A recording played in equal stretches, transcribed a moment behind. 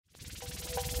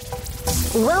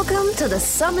Welcome to the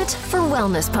Summit for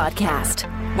Wellness podcast,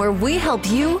 where we help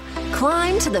you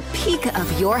climb to the peak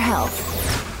of your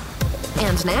health.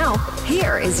 And now,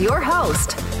 here is your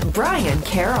host, Brian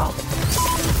Carroll.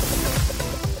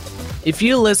 If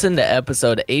you listened to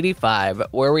episode 85,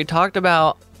 where we talked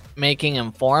about making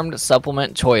informed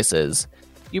supplement choices,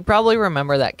 you probably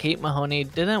remember that Kate Mahoney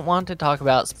didn't want to talk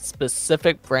about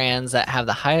specific brands that have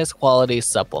the highest quality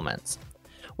supplements.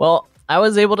 Well, I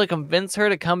was able to convince her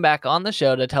to come back on the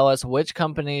show to tell us which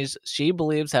companies she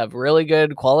believes have really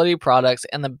good quality products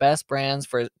and the best brands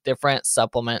for different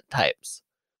supplement types.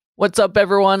 What's up,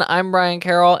 everyone? I'm Brian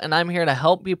Carroll, and I'm here to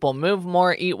help people move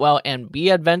more, eat well, and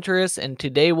be adventurous. And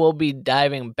today we'll be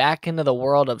diving back into the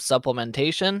world of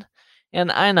supplementation.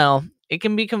 And I know it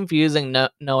can be confusing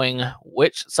knowing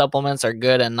which supplements are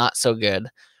good and not so good,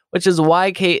 which is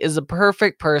why Kate is the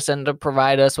perfect person to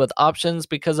provide us with options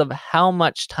because of how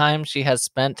much time she has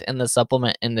spent in the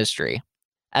supplement industry.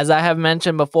 As I have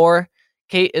mentioned before,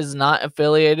 Kate is not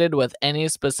affiliated with any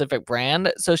specific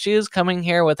brand, so she is coming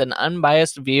here with an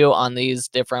unbiased view on these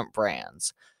different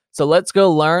brands. So let's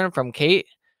go learn from Kate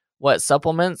what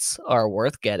supplements are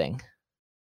worth getting.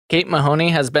 Kate Mahoney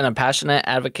has been a passionate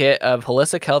advocate of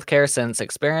holistic healthcare since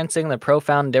experiencing the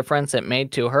profound difference it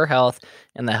made to her health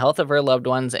and the health of her loved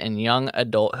ones in young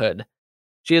adulthood.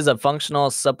 She is a functional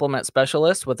supplement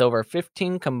specialist with over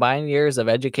 15 combined years of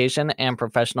education and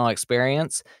professional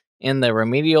experience in the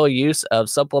remedial use of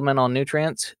supplemental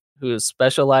nutrients, who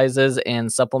specializes in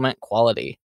supplement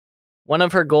quality. One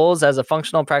of her goals as a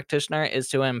functional practitioner is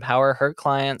to empower her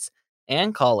clients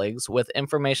and colleagues with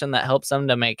information that helps them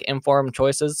to make informed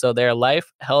choices so their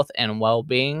life, health, and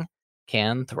well-being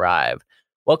can thrive.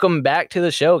 Welcome back to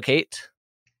the show, Kate.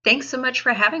 Thanks so much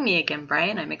for having me again,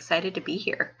 Brian. I'm excited to be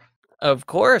here. Of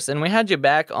course, and we had you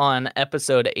back on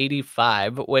episode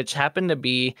 85, which happened to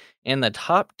be in the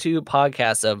top 2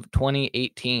 podcasts of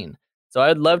 2018. So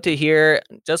I'd love to hear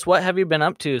just what have you been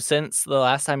up to since the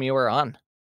last time you were on?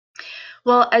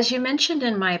 Well, as you mentioned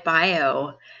in my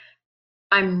bio,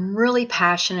 I'm really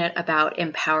passionate about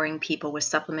empowering people with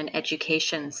supplement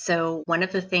education. So one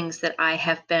of the things that I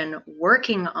have been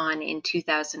working on in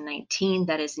 2019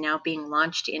 that is now being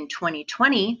launched in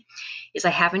 2020 is I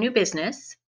have a new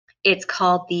business. It's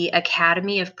called the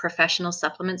Academy of Professional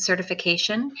Supplement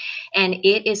Certification, and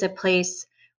it is a place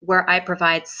where I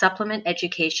provide supplement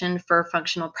education for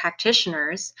functional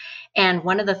practitioners. And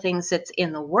one of the things that's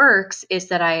in the works is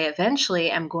that I eventually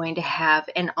am going to have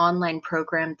an online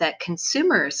program that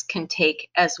consumers can take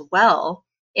as well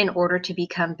in order to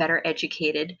become better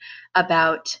educated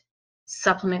about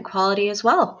supplement quality as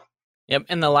well. Yep.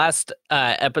 In the last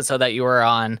episode that you were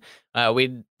on,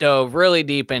 we dove really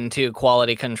deep into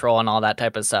quality control and all that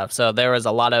type of stuff. So there was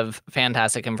a lot of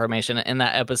fantastic information in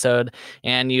that episode.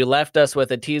 And you left us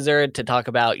with a teaser to talk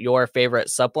about your favorite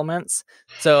supplements.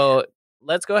 So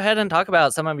let's go ahead and talk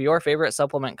about some of your favorite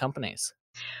supplement companies.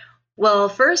 Well,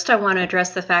 first, I want to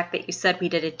address the fact that you said we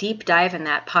did a deep dive in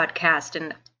that podcast.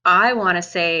 And I want to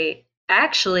say,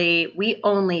 actually, we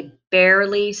only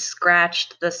barely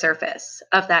scratched the surface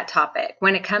of that topic.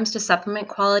 When it comes to supplement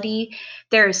quality,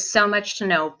 there is so much to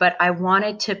know, but I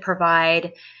wanted to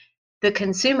provide the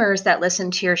consumers that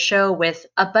listen to your show with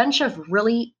a bunch of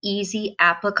really easy,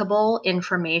 applicable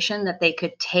information that they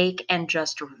could take and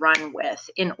just run with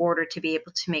in order to be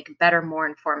able to make better, more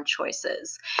informed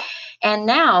choices. And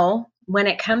now, when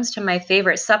it comes to my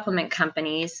favorite supplement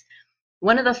companies,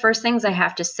 one of the first things I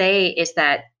have to say is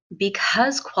that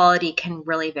because quality can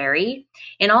really vary,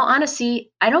 in all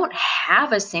honesty, I don't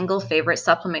have a single favorite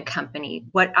supplement company.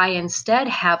 What I instead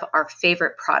have are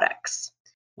favorite products.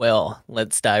 Well,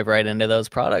 let's dive right into those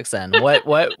products then.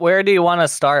 Where do you want to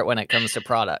start when it comes to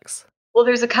products? Well,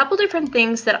 there's a couple different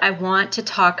things that I want to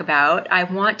talk about. I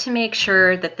want to make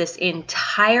sure that this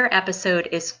entire episode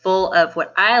is full of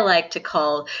what I like to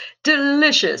call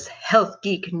delicious health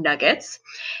geek nuggets.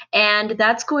 And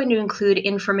that's going to include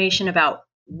information about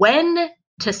when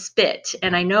to spit.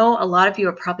 And I know a lot of you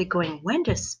are probably going, when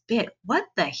to spit? What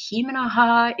the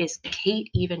Himanaha is Kate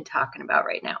even talking about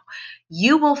right now?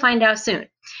 You will find out soon.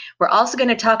 We're also going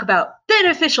to talk about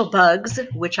beneficial bugs,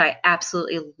 which I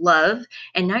absolutely love.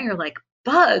 And now you're like,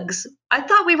 bugs? I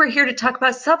thought we were here to talk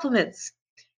about supplements.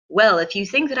 Well, if you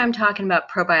think that I'm talking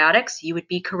about probiotics, you would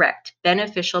be correct.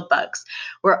 Beneficial bugs.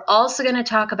 We're also going to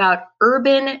talk about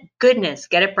urban goodness.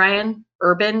 Get it, Brian?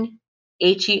 Urban,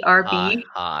 Herb.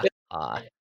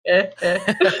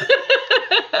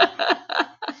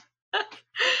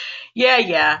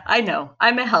 Yeah, I know.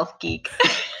 I'm a health geek.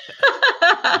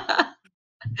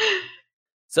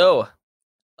 So,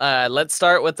 let's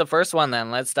start with the first one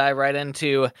then. Let's dive right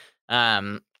into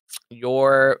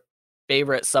your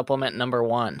favorite supplement number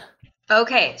one?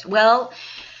 Okay, well,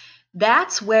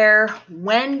 that's where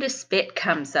when to spit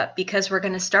comes up, because we're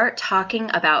going to start talking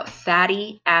about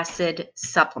fatty acid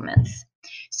supplements.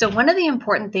 So one of the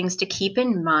important things to keep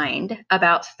in mind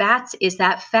about fats is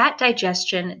that fat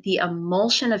digestion, the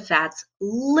emulsion of fats,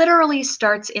 literally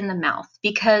starts in the mouth,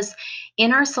 because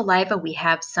in our saliva we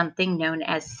have something known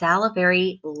as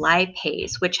salivary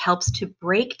lipase, which helps to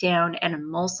break down and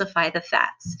emulsify the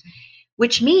fats,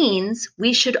 which means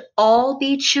we should all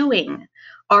be chewing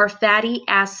our fatty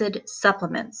acid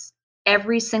supplements,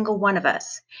 every single one of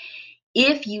us.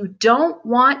 If you don't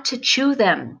want to chew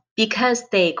them because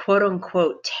they quote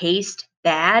unquote taste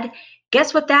bad,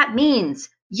 guess what that means?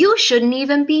 You shouldn't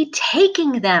even be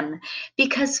taking them,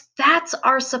 because fats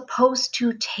are supposed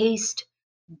to taste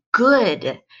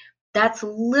good. That's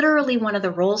literally one of the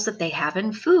roles that they have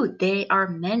in food. They are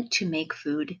meant to make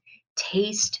food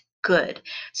taste good.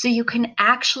 So you can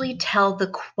actually tell the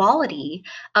quality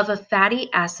of a fatty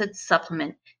acid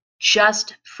supplement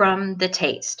just from the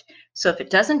taste. So if it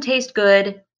doesn't taste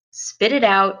good, spit it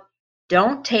out.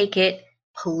 Don't take it.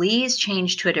 Please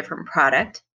change to a different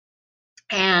product.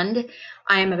 And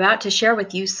I am about to share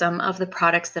with you some of the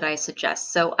products that I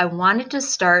suggest. So I wanted to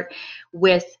start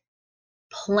with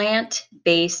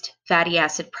plant-based fatty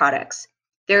acid products.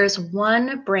 There's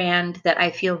one brand that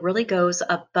I feel really goes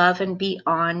above and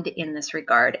beyond in this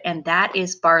regard, and that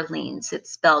is Barlean's.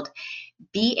 It's spelled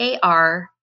Barlean''S.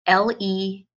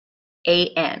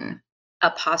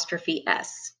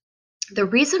 The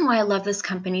reason why I love this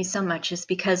company so much is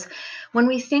because when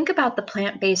we think about the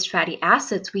plant-based fatty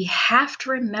acids, we have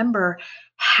to remember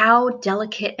how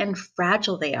delicate and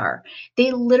fragile they are.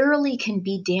 They literally can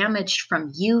be damaged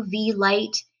from UV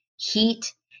light,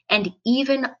 heat, and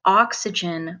even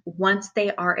oxygen once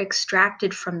they are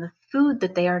extracted from the food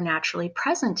that they are naturally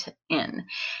present in.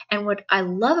 And what I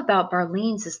love about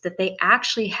Barlean's is that they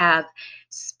actually have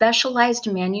specialized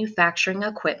manufacturing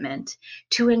equipment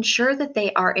to ensure that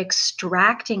they are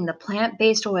extracting the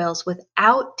plant-based oils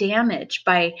without damage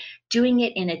by doing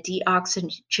it in a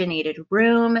deoxygenated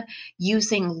room,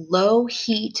 using low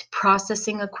heat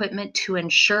processing equipment to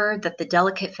ensure that the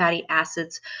delicate fatty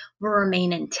acids will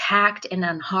remain intact and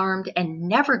unharmed and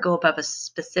never go above a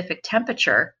specific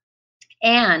temperature.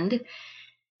 And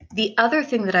the other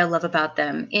thing that I love about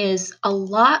them is a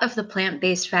lot of the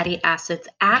plant-based fatty acids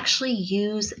actually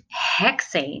use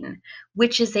hexane,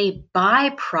 which is a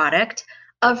byproduct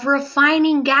of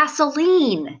refining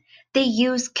gasoline. They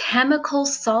use chemical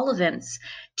solvents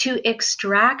to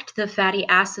extract the fatty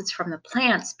acids from the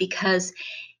plants because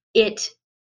it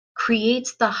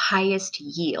creates the highest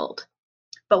yield.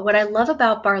 But what I love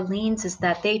about Barlean's is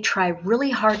that they try really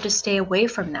hard to stay away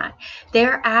from that.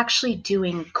 They're actually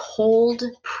doing cold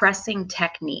pressing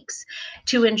techniques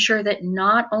to ensure that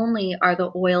not only are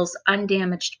the oils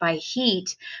undamaged by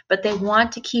heat, but they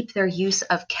want to keep their use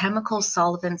of chemical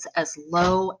solvents as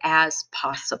low as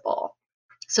possible.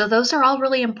 So those are all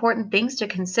really important things to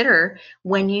consider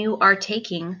when you are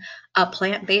taking a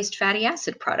plant-based fatty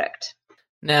acid product.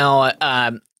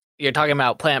 Now, you're talking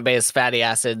about plant-based fatty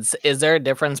acids. Is there a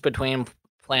difference between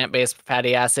plant-based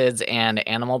fatty acids and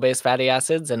animal-based fatty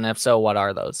acids? And if so, what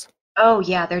are those? Oh,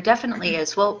 yeah, there definitely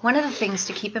is. Well, one of the things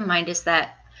to keep in mind is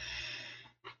that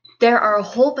there are a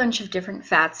whole bunch of different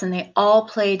fats, and they all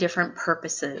play different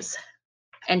purposes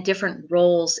and different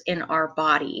roles in our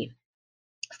body.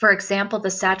 For example,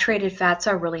 the saturated fats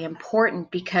are really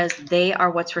important because they are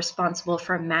what's responsible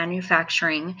for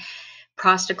manufacturing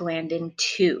prostaglandin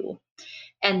 2.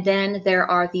 And then there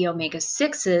are the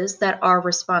omega-6s that are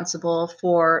responsible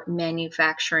for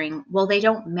manufacturing, well, they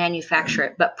don't manufacture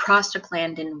it, but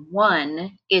prostaglandin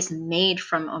 1 is made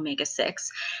from omega-6,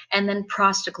 and then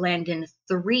prostaglandin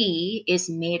 3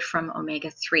 is made from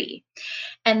omega-3.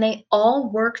 And they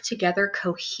all work together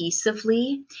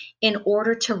cohesively in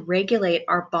order to regulate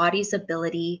our body's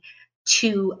ability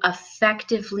to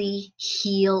effectively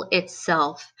heal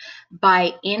itself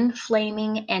by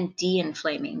inflaming and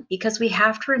de-inflaming. Because we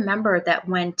have to remember that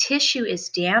when tissue is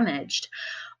damaged,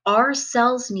 our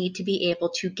cells need to be able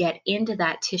to get into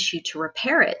that tissue to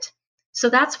repair it. So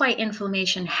that's why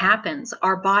inflammation happens.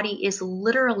 Our body is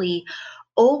literally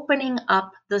opening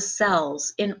up the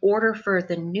cells in order for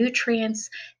the nutrients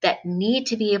that need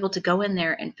to be able to go in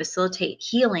there and facilitate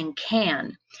healing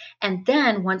can. And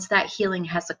then once that healing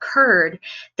has occurred,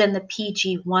 then the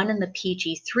PG1 and the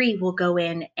PG3 will go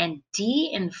in and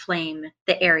de-inflame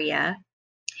the area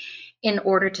in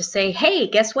order to say, hey,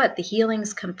 guess what? The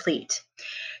healing's complete.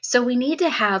 So we need to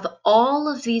have all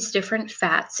of these different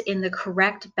fats in the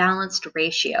correct balanced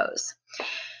ratios.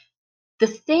 The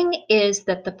thing is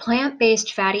that the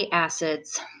plant-based fatty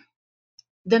acids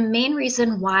The main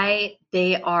reason why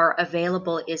they are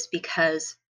available is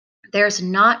because there's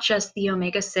not just the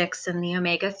omega 6 and the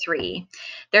omega 3.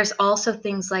 There's also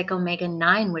things like omega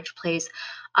 9, which plays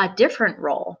a different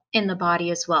role in the body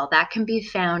as well. That can be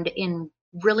found in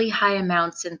really high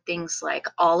amounts in things like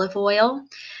olive oil.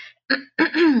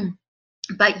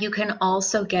 But you can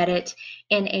also get it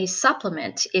in a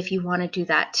supplement if you want to do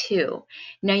that too.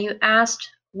 Now, you asked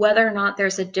whether or not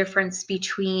there's a difference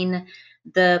between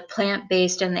the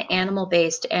plant-based and the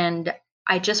animal-based, and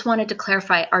I just wanted to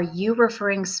clarify, are you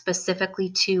referring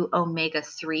specifically to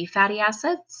omega-3 fatty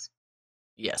acids?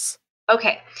 Yes.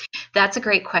 Okay, that's a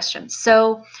great question.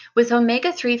 So with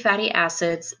omega-3 fatty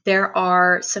acids, there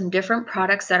are some different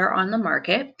products that are on the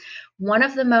market. One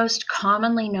of the most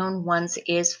commonly known ones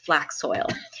is flax oil.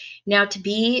 Now, to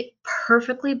be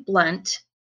perfectly blunt,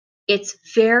 it's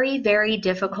very, very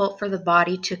difficult for the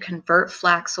body to convert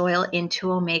flax oil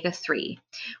into omega-3.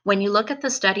 When you look at the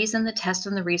studies and the tests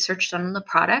and the research done on the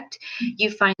product,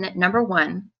 you find that number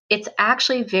one, it's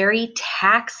actually very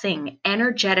taxing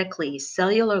energetically,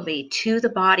 cellularly to the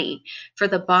body for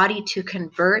the body to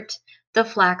convert the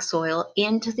flax oil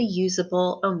into the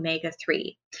usable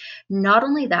omega-3. Not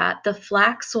only that, the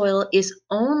flax oil is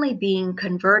only being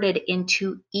converted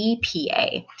into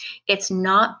EPA. It's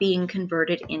not being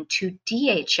converted into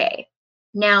DHA.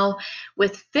 Now,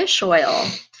 with fish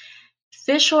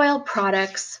oil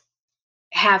products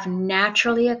have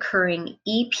naturally occurring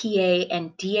EPA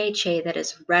and DHA that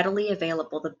is readily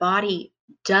available. The body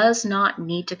does not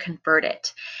need to convert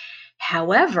it.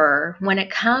 However, when it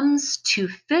comes to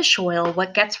fish oil,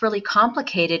 what gets really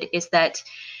complicated is that,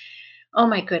 oh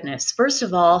my goodness, first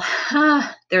of all,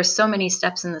 there's so many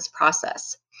steps in this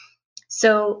process.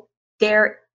 So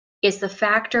there is the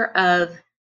factor of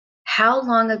how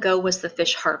long ago was the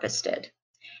fish harvested?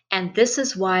 And this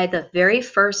is why the very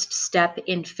first step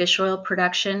in fish oil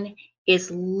production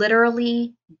is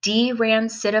literally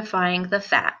derancidifying the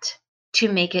fat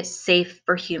to make it safe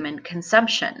for human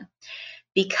consumption.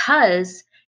 Because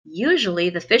usually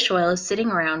the fish oil is sitting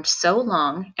around so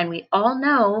long, and we all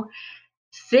know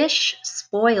fish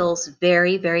spoils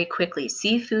very, very quickly.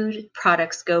 Seafood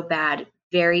products go bad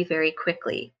very, very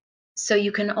quickly. So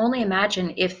you can only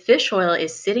imagine if fish oil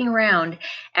is sitting around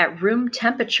at room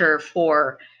temperature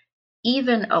for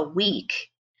even a week,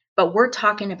 but we're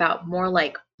talking about more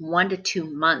like 1 to 2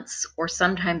 months or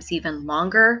sometimes even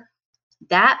longer,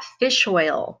 that fish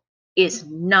oil is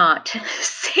not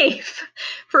safe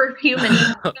for human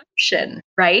consumption,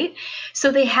 right?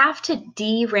 So they have to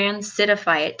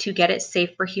derancidify it to get it safe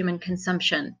for human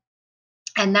consumption.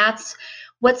 And that's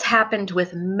what's happened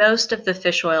with most of the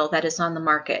fish oil that is on the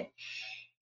market.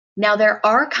 Now, there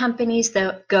are companies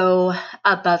that go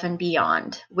above and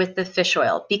beyond with the fish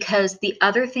oil, because the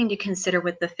other thing to consider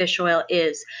with the fish oil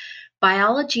is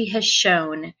biology has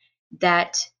shown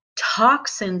that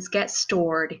toxins get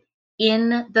stored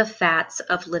in the fats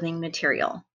of living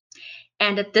material.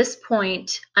 And at this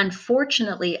point,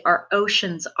 unfortunately, our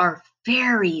oceans are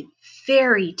very,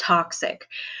 very toxic.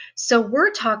 So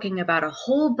we're talking about a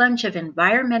whole bunch of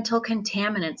environmental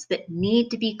contaminants that need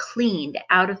to be cleaned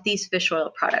out of these fish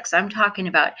oil products. I'm talking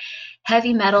about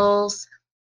heavy metals,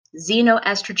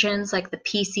 xenoestrogens like the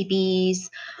PCBs,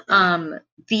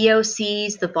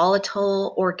 VOCs, the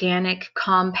volatile organic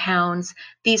compounds.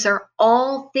 These are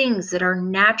all things that are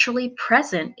naturally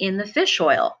present in the fish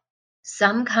oil.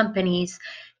 Some companies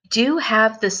do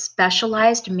have the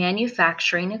specialized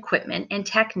manufacturing equipment and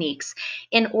techniques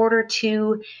in order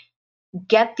to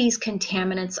get these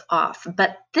contaminants off.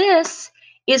 But this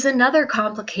is another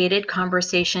complicated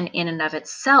conversation in and of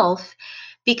itself,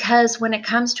 because when it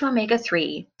comes to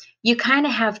omega-3, you kind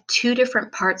of have two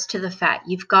different parts to the fat.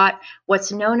 You've got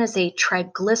what's known as a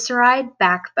triglyceride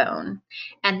backbone,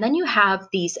 and then you have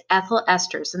these ethyl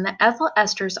esters, and the ethyl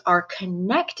esters are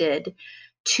connected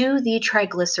to the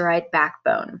triglyceride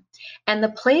backbone. And the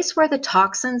place where the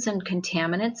toxins and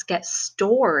contaminants get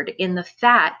stored in the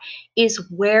fat is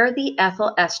where the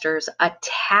ethyl esters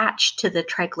attach to the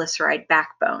triglyceride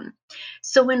backbone.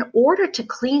 So in order to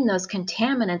clean those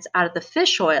contaminants out of the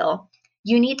fish oil,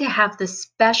 you need to have the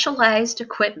specialized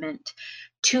equipment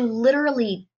to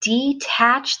literally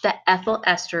detach the ethyl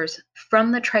esters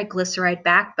from the triglyceride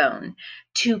backbone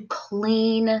to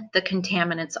clean the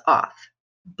contaminants off.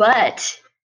 But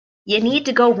you need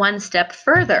to go one step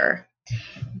further,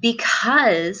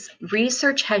 because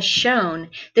research has shown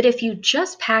that if you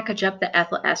just package up the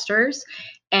ethyl esters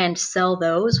and sell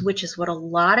those, which is what a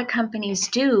lot of companies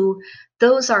do,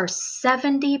 those are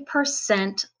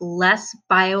 70% less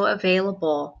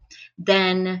bioavailable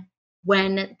than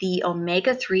when the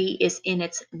omega-3 is in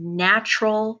its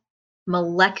natural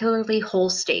molecularly whole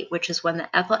state, which is when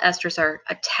the ethyl esters are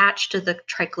attached to the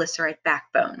triglyceride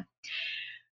backbone.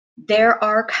 There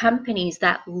are companies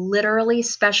that literally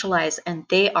specialize, and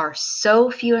they are so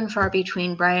few and far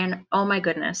between, Brian. Oh my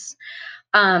goodness.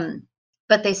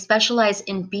 But they specialize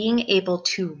in being able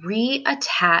to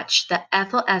reattach the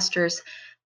ethyl esters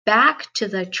back to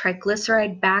the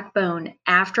triglyceride backbone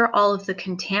after all of the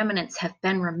contaminants have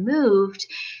been removed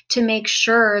to make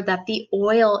sure that the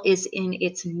oil is in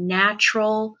its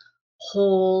natural,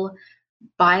 whole,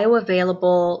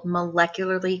 bioavailable,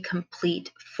 molecularly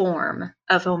complete form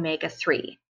of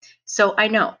omega-3. So I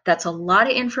know that's a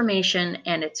lot of information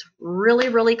and it's really,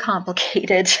 really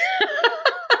complicated.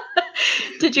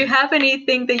 Did you have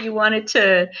anything that you wanted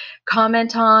to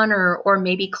comment on or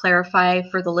maybe clarify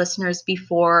for the listeners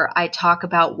before I talk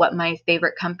about what my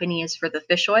favorite company is for the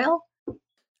fish oil?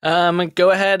 Go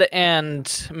ahead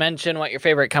and mention what your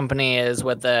favorite company is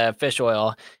with the fish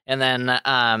oil, and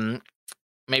then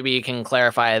maybe you can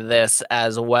clarify this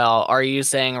as well. Are you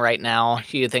saying right now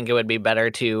you think it would be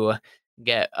better to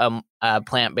get a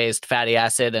plant-based fatty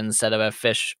acid instead of a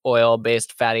fish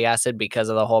oil-based fatty acid because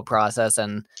of the whole process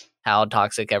and how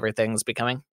toxic everything's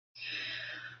becoming?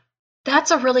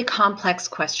 That's a really complex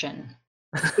question.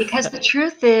 Because the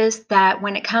truth is that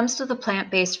when it comes to the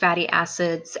plant-based fatty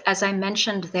acids, as I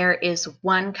mentioned, there is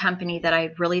one company that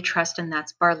I really trust, and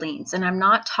that's Barleans. And I'm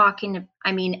not talking,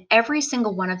 I mean, every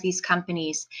single one of these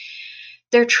companies,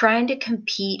 they're trying to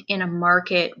compete in a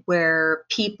market where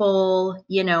people,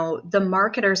 the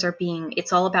marketers are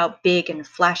it's all about big and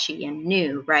flashy and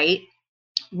new, right?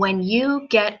 When you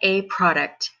get a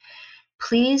product,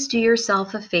 please do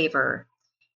yourself a favor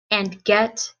and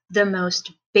get the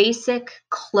most basic,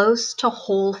 close to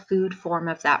whole food form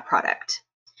of that product,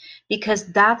 because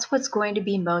that's what's going to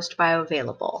be most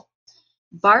bioavailable.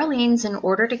 Barleans, in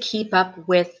order to keep up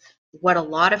with what a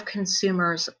lot of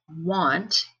consumers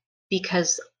want,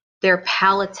 because their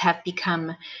palates have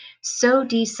become so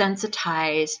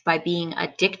desensitized by being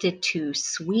addicted to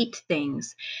sweet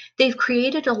things, they've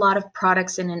created a lot of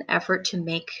products in an effort to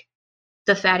make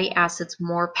the fatty acids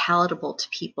more palatable to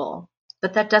people.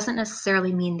 But that doesn't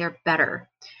necessarily mean they're better.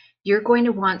 You're going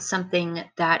to want something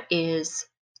that is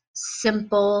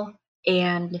simple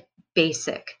and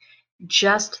basic,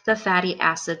 just the fatty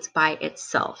acids by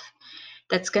itself.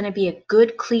 That's going to be a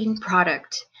good, clean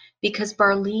product, because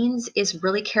Barleans is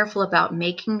really careful about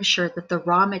making sure that the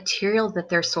raw material that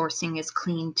they're sourcing is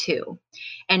clean too.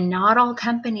 And not all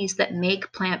companies that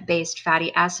make plant-based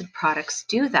fatty acid products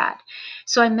do that.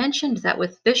 So I mentioned that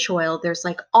with fish oil, there's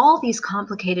like all these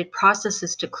complicated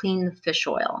processes to clean the fish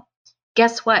oil.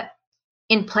 Guess what?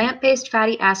 In plant-based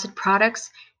fatty acid products,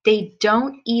 they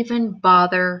don't even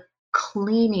bother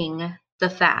cleaning the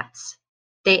fats.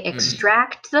 They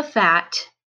extract the fat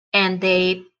and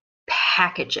they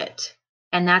package it,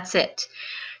 and that's it.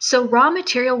 So raw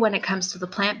material when it comes to the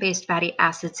plant-based fatty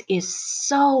acids is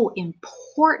so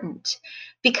important,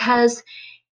 because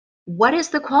what is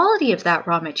the quality of that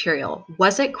raw material?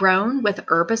 Was it grown with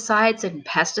herbicides and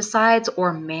pesticides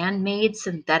or man-made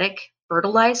synthetic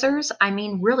fertilizers? I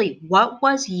mean, really, what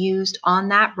was used on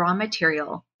that raw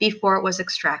material before it was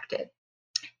extracted?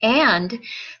 And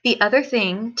the other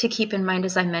thing to keep in mind,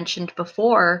 as I mentioned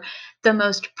before, the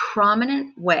most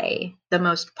prominent way, the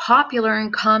most popular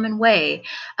and common way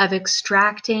of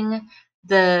extracting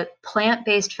the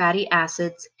plant-based fatty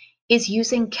acids is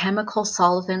using chemical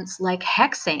solvents like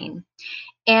hexane.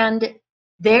 And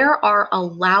there are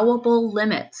allowable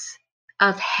limits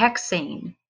of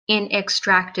hexane in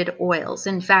extracted oils.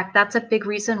 In fact, that's a big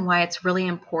reason why it's really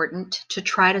important to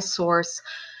try to source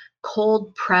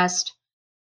cold-pressed,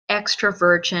 extra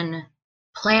virgin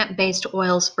plant-based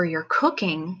oils for your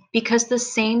cooking, because the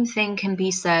same thing can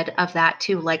be said of that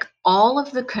too. Like all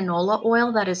of the canola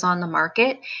oil that is on the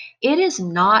market, it is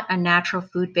not a natural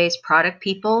food-based product,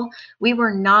 people. We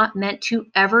were not meant to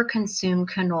ever consume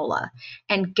canola.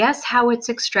 And guess how it's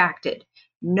extracted?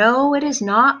 No, it is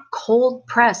not cold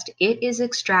pressed. It is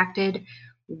extracted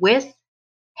with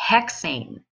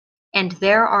hexane. And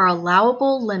there are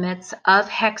allowable limits of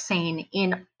hexane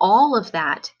in all of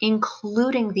that,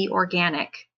 including the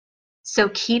organic. So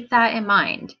keep that in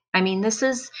mind. I mean,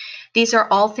 these are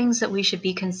all things that we should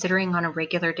be considering on a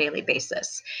regular daily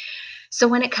basis. So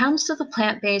when it comes to the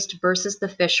plant-based versus the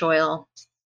fish oil,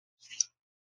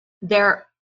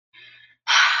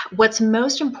 what's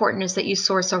most important is that you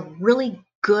source a really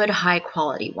good, high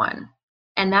quality one.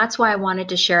 And that's why I wanted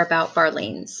to share about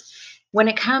Barleans. When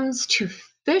it comes to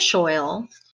fish oil,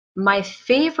 my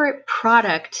favorite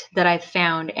product that I've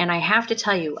found, and I have to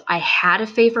tell you, I had a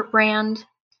favorite brand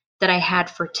that I had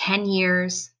for 10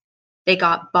 years. They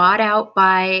got bought out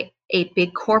by a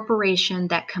big corporation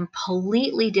that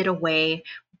completely did away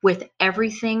with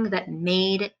everything that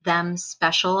made them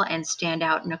special and stand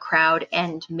out in a crowd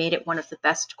and made it one of the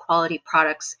best quality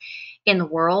products in the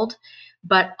world.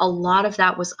 But a lot of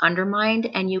that was undermined,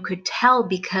 and you could tell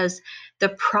because the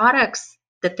products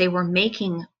that they were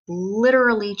making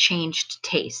literally changed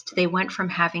taste. They went from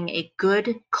having a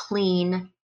good, clean,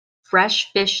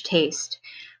 fresh fish taste,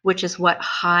 which is what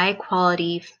high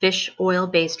quality fish oil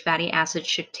based fatty acids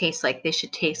should taste like. They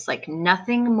should taste like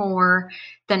nothing more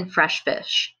than fresh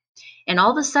fish. And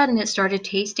all of a sudden it started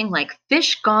tasting like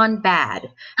fish gone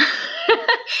bad.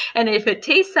 And if it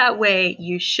tastes that way,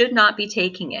 you should not be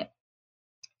taking it.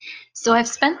 So I've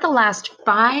spent the last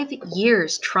 5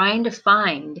 years trying to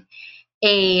find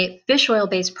a fish oil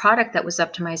based product that was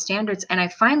up to my standards, and I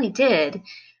finally did.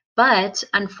 But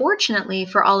unfortunately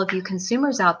for all of you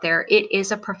consumers out there, it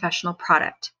is a professional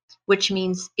product, which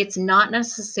means it's not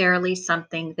necessarily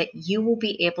something that you will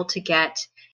be able to get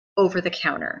over the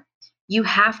counter. You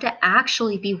have to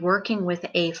actually be working with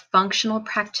a functional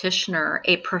practitioner,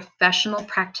 a professional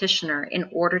practitioner, in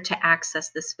order to access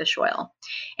this fish oil.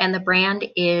 And the brand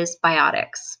is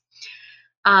Biotics.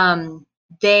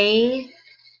 They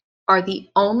are the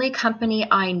only company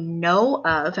I know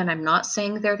of, and I'm not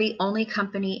saying they're the only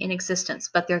company in existence,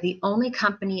 but they're the only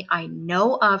company I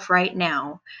know of right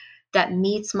now that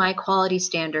meets my quality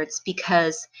standards,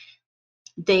 because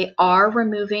they are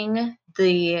removing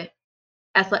the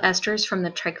ethyl esters from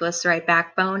the triglyceride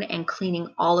backbone and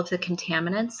cleaning all of the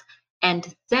contaminants.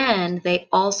 And then they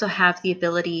also have the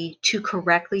ability to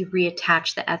correctly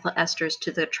reattach the ethyl esters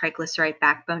to the triglyceride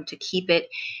backbone to keep it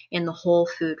in the whole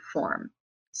food form.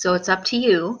 So it's up to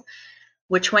you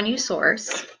which one you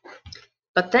source.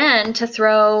 But then to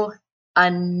throw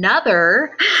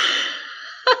another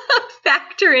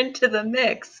factor into the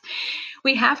mix,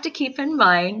 we have to keep in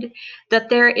mind that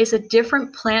there is a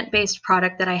different plant-based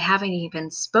product that I haven't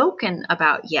even spoken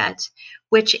about yet,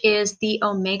 which is the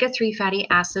omega-3 fatty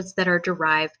acids that are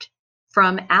derived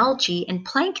from algae and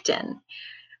plankton,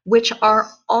 which are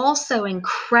also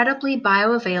incredibly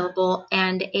bioavailable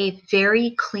and a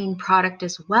very clean product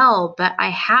as well. But I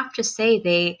have to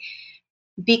say,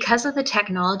 because of the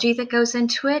technology that goes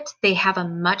into it, they have a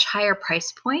much higher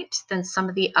price point than some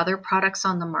of the other products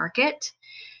on the market.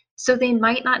 So they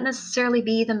might not necessarily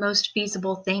be the most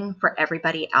feasible thing for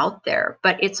everybody out there,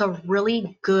 but it's a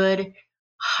really good,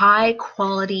 high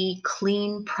quality,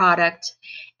 clean product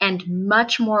and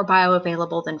much more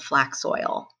bioavailable than flax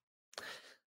oil.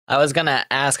 I was going to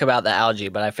ask about the algae,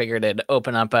 but I figured it'd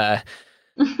open up a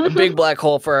big black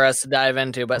hole for us to dive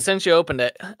into. But since you opened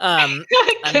it, I'm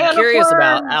curious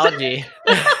about algae.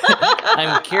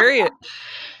 I'm curious.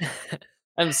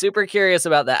 I'm super curious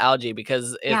about the algae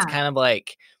because it's kind of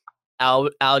like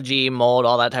algae, mold,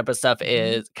 all that type of stuff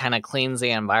is kind of cleans the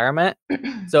environment.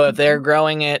 So if they're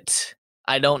growing it,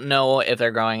 I don't know if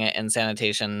they're growing it in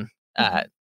sanitation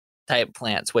type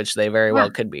plants, which they very well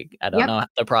could be. I don't know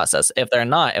the process. If they're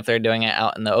not, if they're doing it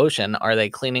out in the ocean, are they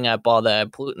cleaning up all the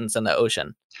pollutants in the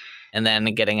ocean and then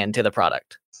getting into the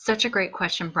product? Such a great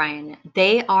question, Brian.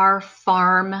 They are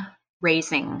farm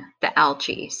raising the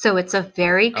algae. So it's a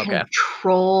very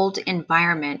controlled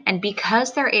environment. And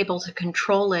because they're able to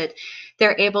control it,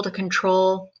 they're able to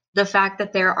control the fact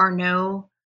that there are no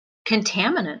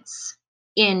contaminants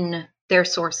in their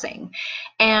sourcing.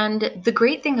 And the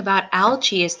great thing about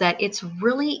algae is that it's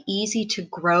really easy to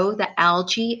grow the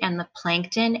algae and the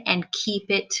plankton and keep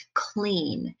it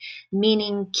clean,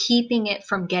 meaning keeping it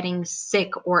from getting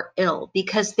sick or ill,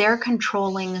 because they're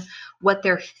controlling what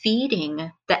they're feeding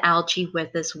the algae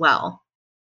with as well,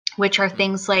 which are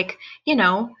things like,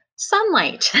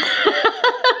 sunlight.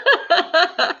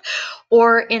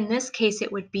 Or in this case,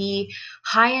 it would be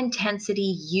high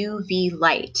intensity UV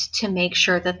light to make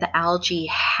sure that the algae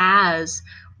has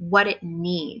what it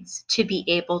needs to be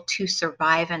able to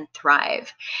survive and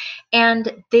thrive.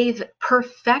 And they've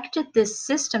perfected this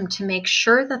system to make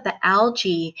sure that the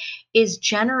algae is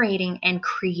generating and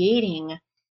creating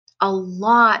a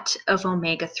lot of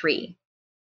omega-3.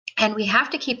 And we have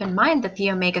to keep in mind that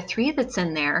the omega-3 that's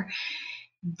in there,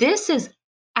 this is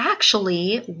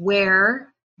actually where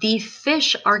the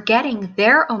fish are getting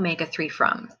their omega-3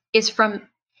 from.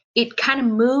 It kind of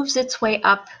moves its way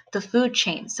up the food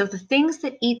chain. So the things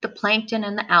that eat the plankton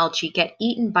and the algae get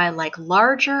eaten by like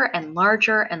larger and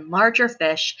larger and larger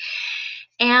fish.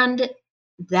 And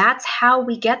that's how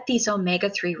we get these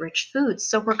omega-3 rich foods.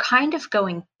 So we're kind of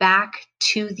going back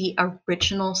to the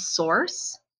original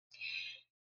source.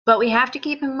 But we have to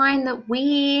keep in mind that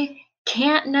we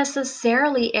can't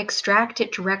necessarily extract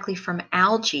it directly from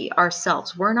algae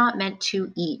ourselves. We're not meant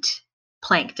to eat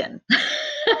plankton.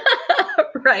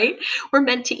 right? We're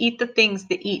meant to eat the things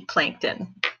that eat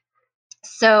plankton.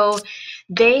 So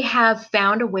they have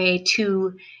found a way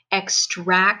to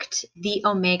extract the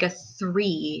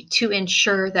omega-3 to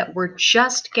ensure that we're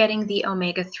just getting the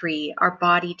omega-3. Our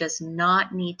body does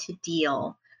not need to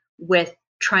deal with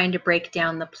trying to break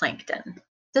down the plankton.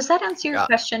 Does that answer your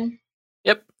question?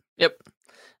 Yep.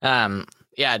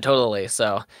 Yeah, totally.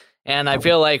 So, and I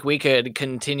feel like we could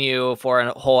continue for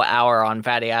a whole hour on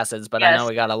fatty acids, but I know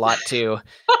we got a lot to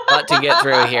get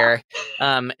through here.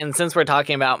 And since we're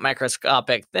talking about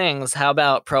microscopic things, how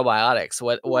about probiotics?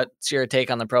 What's your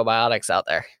take on the probiotics out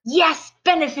there? Yes,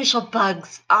 beneficial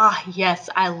bugs. Yes,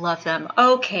 I love them.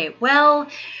 Okay, well,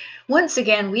 once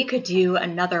again, we could do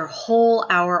another whole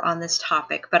hour on this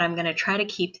topic, but I'm going to try to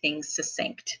keep things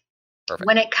succinct. Perfect.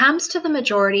 When it comes to the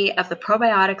majority of the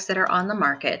probiotics that are on the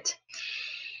market,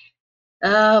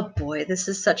 oh boy, this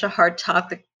is such a hard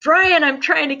topic. Brian, I'm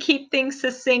trying to keep things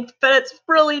succinct, but it's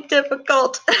really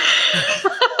difficult.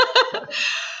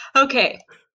 Okay,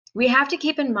 we have to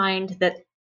keep in mind that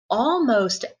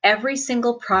almost every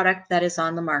single product that is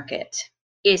on the market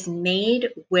is made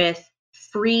with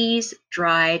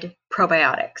freeze-dried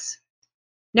probiotics.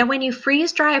 Now, when you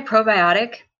freeze-dry a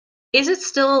probiotic, is it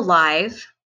still alive?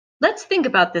 Let's think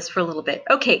about this for a little bit.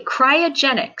 Okay,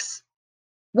 cryogenics.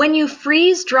 When you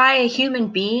freeze-dry a human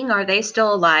being, are they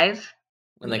still alive?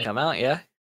 When they come out, yeah.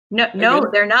 No,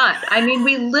 they're not. I mean,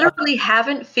 we literally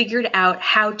haven't figured out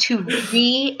how to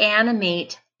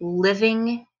reanimate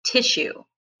living tissue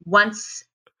once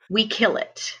we kill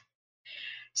it.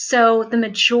 So the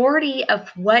majority of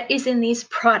what is in these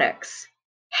products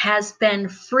has been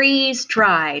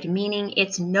freeze-dried, meaning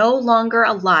it's no longer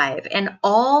alive. And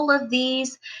all of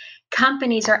these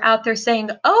companies are out there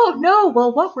saying, oh, no,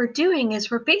 well, what we're doing is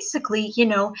we're basically,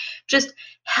 just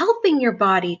helping your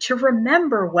body to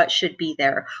remember what should be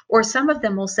there. Or some of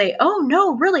them will say, oh,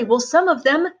 no, really? Well, some of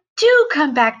them do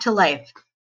come back to life.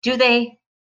 Do they?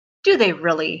 Do they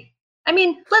really? I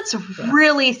mean, let's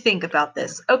really think about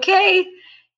this, okay?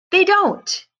 They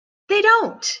don't. They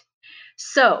don't.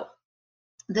 So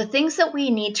the things that we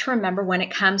need to remember when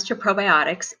it comes to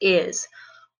probiotics is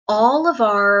all of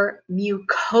our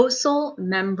mucosal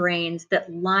membranes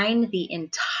that line the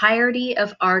entirety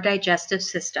of our digestive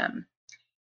system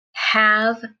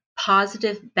have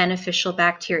positive beneficial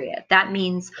bacteria. That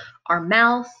means our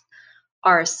mouth,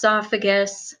 our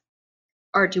esophagus,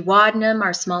 our duodenum,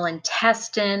 our small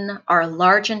intestine, our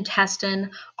large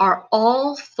intestine are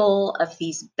all full of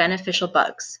these beneficial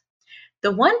bugs.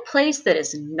 The one place that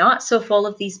is not so full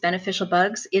of these beneficial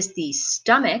bugs is the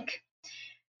stomach,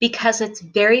 because it's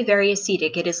very, very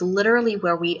acidic. It is literally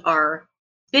where we are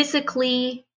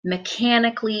physically,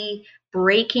 mechanically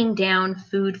breaking down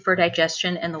food for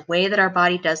digestion. And the way that our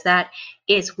body does that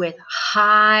is with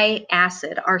high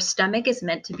acid. Our stomach is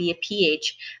meant to be a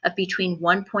pH of between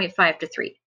 1.5 to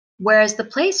 3. Whereas the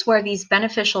place where these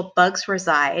beneficial bugs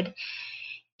reside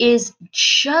is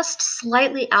just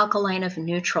slightly alkaline of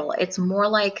neutral. It's more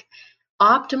like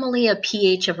optimally a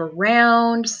pH of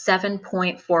around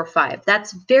 7.45.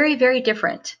 That's very, very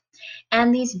different.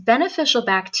 And these beneficial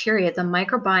bacteria, the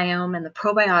microbiome and the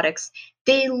probiotics,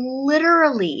 they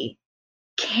literally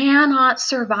cannot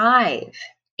survive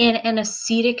in an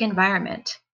acidic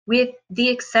environment, with the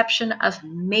exception of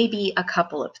maybe a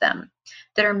couple of them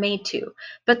that are made to.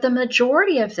 But the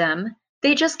majority of them,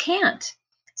 they just can't.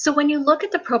 So when you look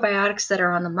at the probiotics that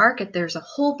are on the market, there's a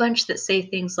whole bunch that say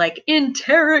things like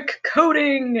enteric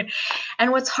coating.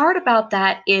 And what's hard about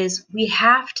that is we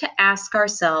have to ask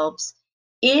ourselves,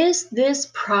 is this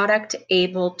product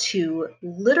able to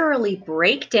literally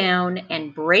break down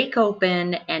and break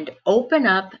open and open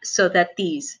up so that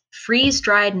these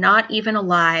freeze-dried, not even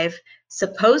alive,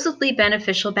 supposedly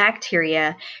beneficial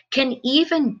bacteria can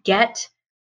even get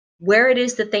where it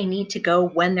is that they need to go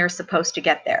when they're supposed to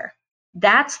get there?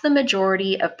 That's the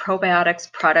majority of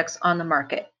probiotics products on the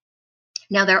market.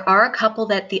 Now, there are a couple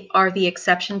that are the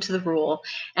exception to the rule,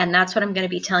 and that's what I'm going to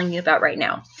be telling you about right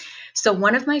now. So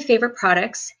one of my favorite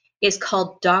products is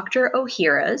called Dr.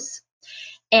 Ohhira's.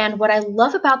 And what I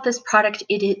love about this product,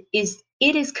 it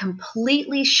is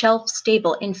completely shelf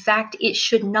stable. In fact, it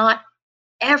should not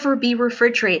ever be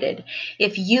refrigerated.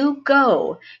 If you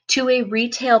go to a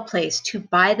retail place to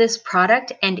buy this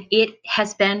product and it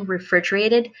has been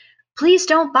refrigerated, please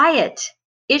don't buy it.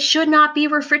 It should not be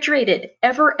refrigerated,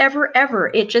 ever, ever,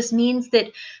 ever. It just means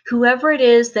that whoever it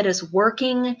is that is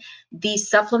working the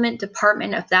supplement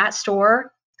department of that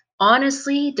store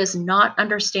honestly does not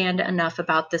understand enough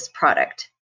about this product.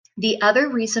 The other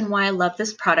reason why I love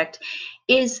this product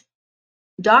is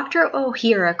Dr.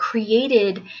 Ohhira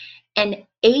created an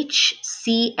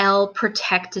HCl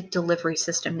protected delivery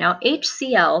system. Now,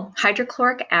 HCl,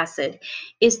 hydrochloric acid,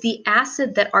 is the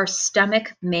acid that our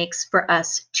stomach makes for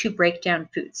us to break down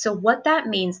food. So what that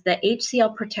means, the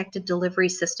HCl protected delivery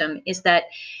system, is that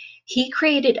he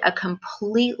created a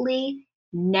completely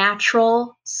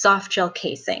natural soft gel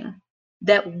casing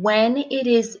that when it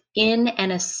is in an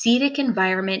acidic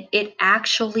environment, it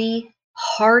actually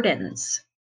hardens.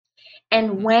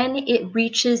 And when it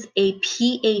reaches a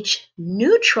pH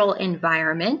neutral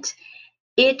environment,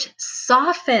 it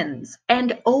softens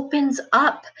and opens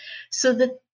up so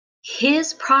that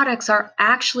his products are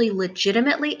actually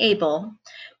legitimately able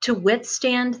to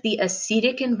withstand the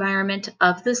acidic environment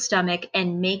of the stomach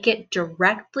and make it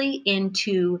directly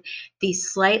into the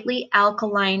slightly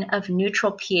alkaline of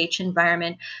neutral pH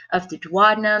environment of the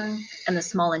duodenum and the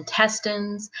small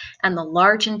intestines and the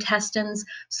large intestines,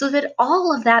 so that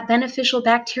all of that beneficial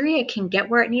bacteria can get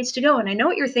where it needs to go. And I know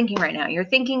what you're thinking right now. You're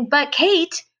thinking, but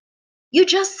Kate, you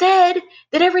just said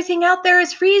that everything out there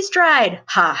is freeze-dried.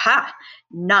 Ha ha,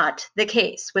 not the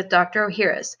case with Dr.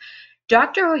 Ohhira's.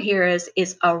 Dr. Ohhira's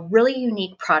is a really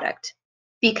unique product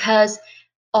because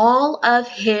all of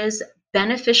his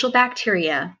beneficial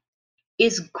bacteria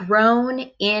is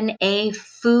grown in a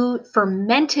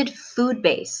fermented food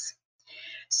base.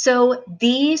 So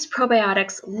these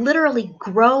probiotics literally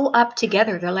grow up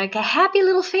together. They're like a happy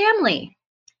little family.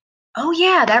 Oh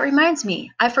yeah, that reminds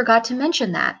me. I forgot to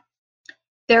mention that.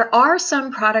 There are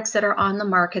some products that are on the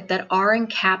market that are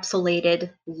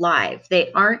encapsulated live. They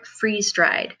aren't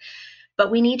freeze-dried. But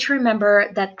we need to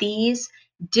remember that these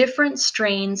different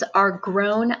strains are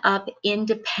grown up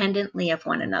independently of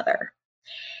one another.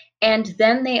 And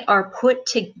then they are put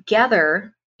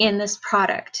together in this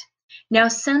product. Now,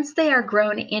 since they are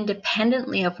grown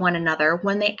independently of one another,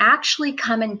 when they actually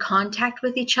come in contact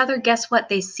with each other, guess what?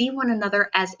 They see one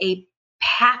another as a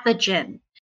pathogen.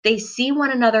 They see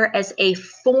one another as a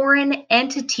foreign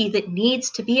entity that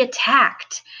needs to be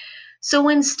attacked. So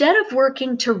instead of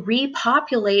working to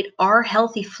repopulate our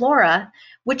healthy flora,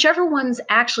 whichever ones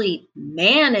actually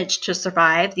manage to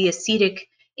survive the acidic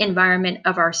environment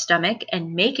of our stomach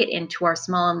and make it into our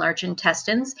small and large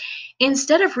intestines,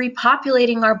 instead of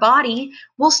repopulating our body,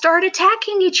 we'll start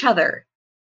attacking each other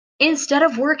instead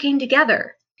of working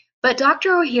together. But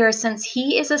Dr. Ohhira, since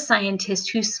he is a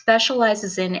scientist who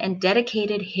specializes in and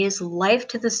dedicated his life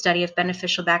to the study of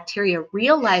beneficial bacteria,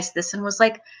 realized this and was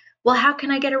like, well, how can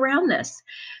I get around this?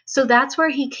 So that's where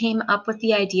he came up with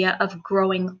the idea of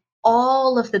growing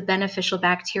all of the beneficial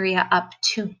bacteria up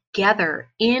together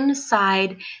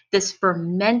inside this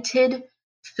fermented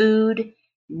food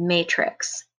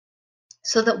matrix,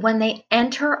 so that when they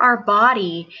enter our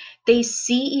body, they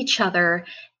see each other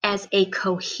as a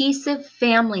cohesive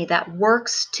family that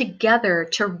works together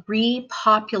to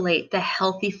repopulate the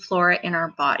healthy flora in our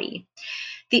body.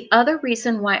 The other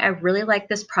reason why I really like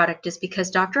this product is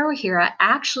because Dr. Ohhira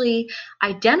actually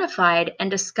identified and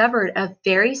discovered a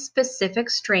very specific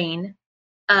strain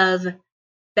of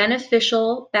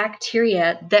beneficial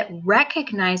bacteria that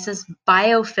recognizes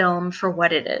biofilm for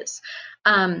what it is.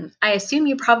 I assume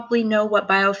you probably know what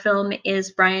biofilm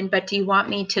is, Brian, but do you want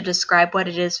me to describe what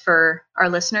it is for our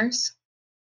listeners?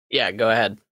 Yeah, go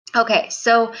ahead. Okay,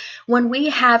 so when we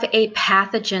have a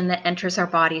pathogen that enters our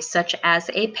body, such as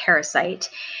a parasite,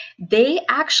 they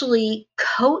actually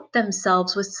coat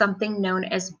themselves with something known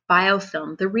as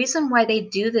biofilm. The reason why they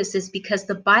do this is because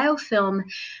the biofilm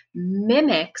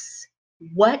mimics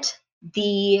what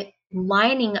the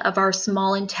lining of our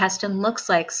small intestine looks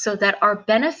like, so that our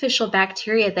beneficial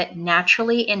bacteria that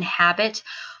naturally inhabit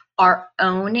our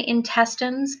own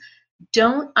intestines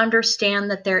don't understand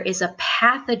that there is a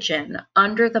pathogen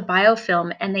under the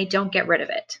biofilm and they don't get rid of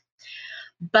it.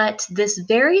 But this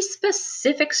very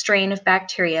specific strain of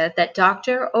bacteria that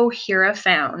Dr. Ohhira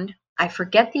found, I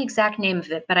forget the exact name of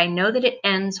it, but I know that it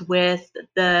ends with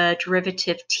the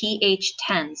derivative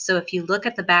TH10. So if you look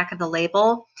at the back of the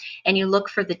label and you look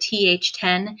for the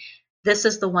TH10, this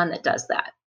is the one that does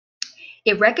that.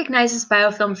 It recognizes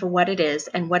biofilm for what it is,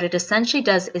 and what it essentially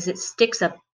does is it sticks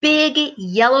a big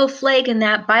yellow flag in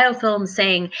that biofilm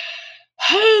saying,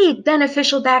 hey,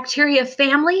 beneficial bacteria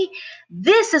family,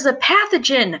 this is a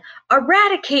pathogen.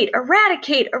 Eradicate,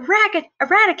 eradicate,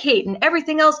 eradicate. And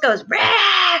everything else goes,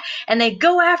 rah! And they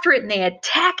go after it and they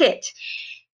attack it.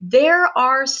 There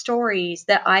are stories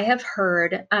that I have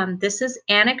heard, this is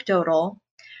anecdotal,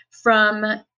 from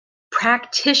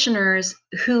practitioners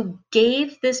who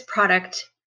gave this product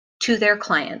to their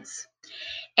clients.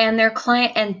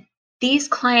 And these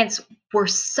clients were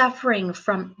suffering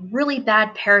from really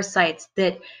bad parasites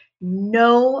that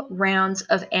no rounds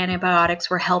of antibiotics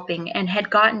were helping, and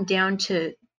had gotten down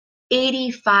to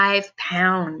 85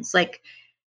 pounds. Like,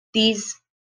 these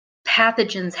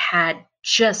pathogens had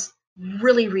just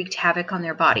really wreaked havoc on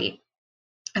their body.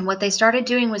 And what they started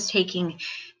doing was taking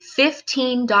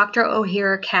 15 Dr.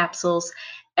 Ohhira capsules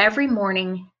every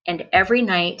morning and every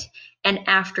night. And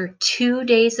after 2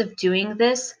 days of doing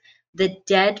this, the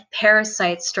dead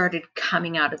parasites started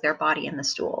coming out of their body in the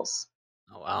stools.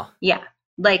 Oh, wow. Yeah,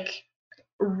 like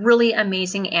really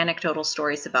amazing anecdotal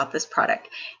stories about this product.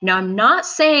 Now, I'm not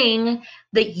saying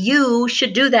that you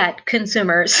should do that,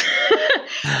 consumers.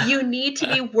 You need to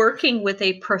be working with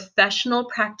a professional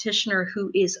practitioner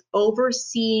who is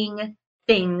overseeing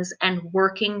things and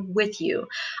working with you.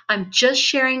 I'm just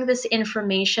sharing this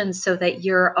information so that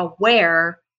you're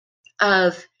aware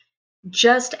of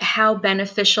just how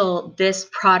beneficial this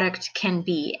product can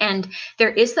be. And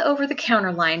there is the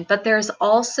over-the-counter line, but there's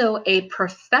also a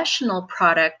professional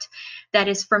product that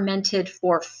is fermented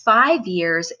for 5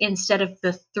 years instead of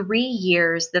the 3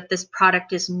 years that this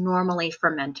product is normally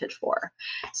fermented for.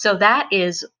 So that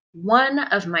is one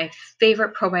of my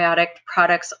favorite probiotic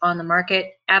products on the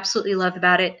market. Absolutely love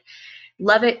about it.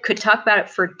 Love it. Could talk about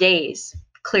it for days,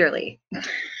 clearly.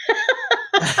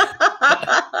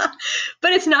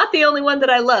 But it's not the only one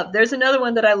that I love. There's another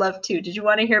one that I love too. Did you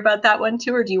want to hear about that one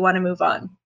too, or do you want to move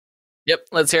on? Yep,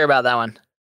 let's hear about that one.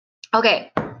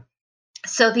 Okay.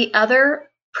 So the other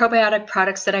probiotic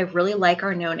products that I really like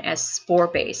are known as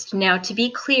spore-based. Now, to be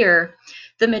clear,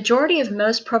 the majority of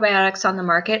most probiotics on the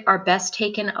market are best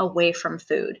taken away from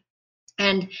food.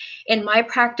 And in my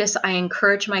practice, I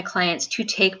encourage my clients to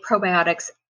take probiotics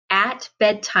at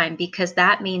bedtime because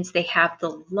that means they have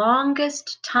the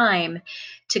longest time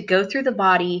to go through the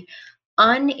body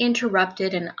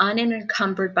uninterrupted and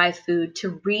unencumbered by food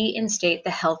to reinstate the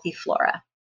healthy flora.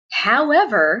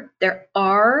 However, there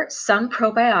are some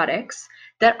probiotics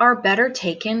that are better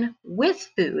taken with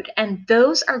food, and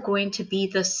those are going to be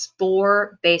the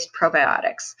spore-based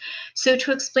probiotics. So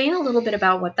to explain a little bit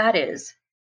about what that is,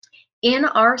 in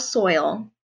our soil,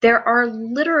 there are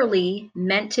literally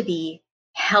meant to be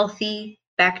healthy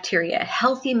bacteria,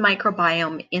 healthy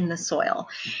microbiome in the soil.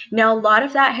 Now, a lot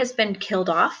of that has been killed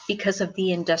off because of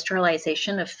the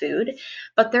industrialization of food,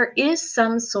 but there is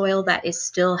some soil that is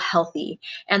still healthy,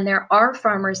 and there are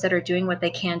farmers that are doing what they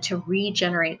can to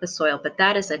regenerate the soil, but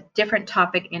that is a different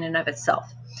topic in and of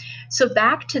itself. So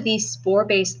back to these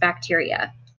spore-based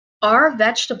bacteria. Our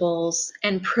vegetables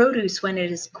and produce, when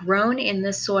it is grown in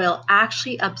the soil,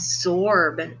 actually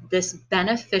absorb this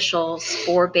beneficial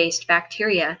spore-based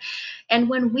bacteria. And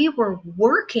when we were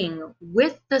working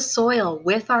with the soil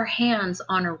with our hands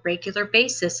on a regular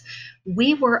basis,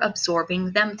 we were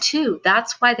absorbing them too.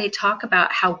 That's why they talk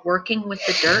about how working with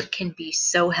the dirt can be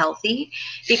so healthy,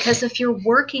 because if you're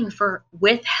working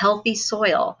with healthy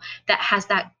soil that has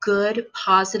that good,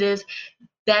 positive,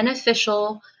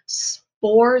 beneficial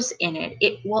spores in it,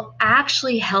 it will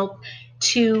actually help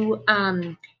to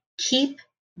keep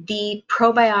the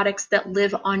probiotics that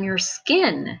live on your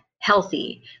skin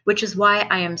healthy, which is why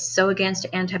I am so against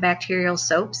antibacterial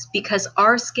soaps, because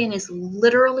our skin is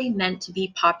literally meant to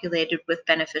be populated with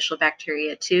beneficial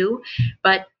bacteria too.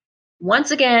 But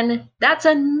once again, that's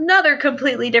another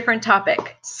completely different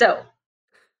topic. So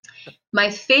my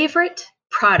favorite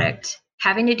product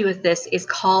having to do with this is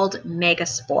called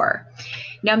Megaspore.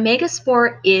 Now,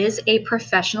 Megaspore is a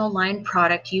professional line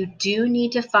product. You do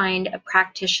need to find a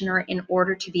practitioner in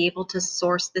order to be able to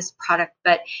source this product,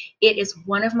 but it is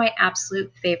one of my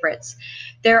absolute favorites.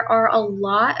 There are a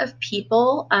lot of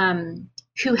people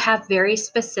who have very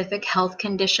specific health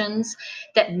conditions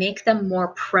that make them more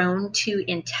prone to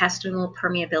intestinal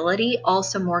permeability,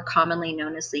 also more commonly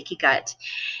known as leaky gut.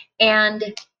 And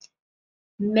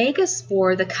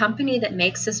Megaspore, the company that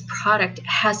makes this product,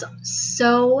 has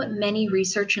so many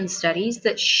research and studies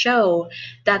that show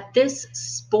that this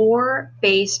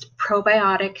spore-based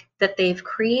probiotic that they've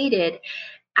created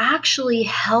actually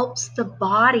helps the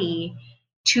body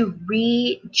to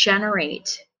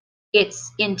regenerate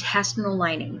its intestinal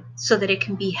lining so that it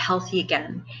can be healthy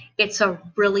again. It's a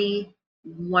really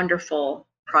wonderful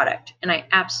product, and I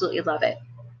absolutely love it.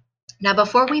 Now,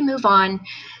 before we move on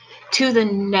to the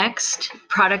next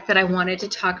product that I wanted to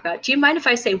talk about, do you mind if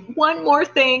I say one more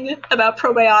thing about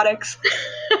probiotics?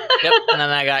 Yep, and then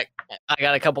I got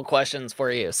a couple questions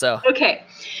for you. So okay,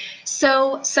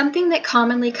 so something that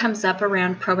commonly comes up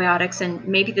around probiotics, and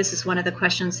maybe this is one of the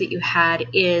questions that you had,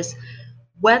 is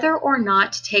whether or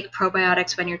not to take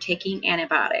probiotics when you're taking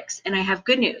antibiotics. And I have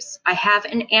good news. I have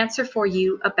an answer for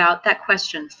you about that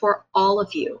question for all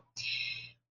of you.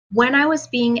 When I was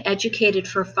being educated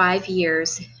for 5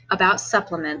 years about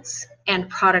supplements and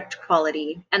product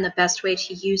quality and the best way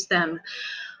to use them,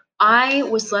 I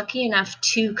was lucky enough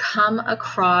to come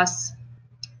across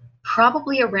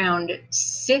probably around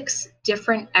 6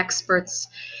 different experts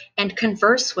and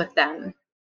converse with them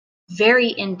very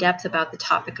in depth about the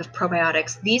topic of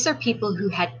probiotics. These are people who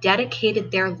had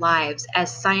dedicated their lives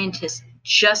as scientists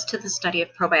just to the study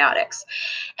of probiotics.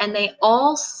 And they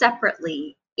all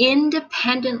separately,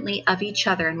 independently of each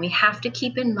other, and we have to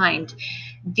keep in mind,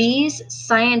 these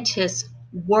scientists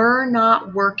were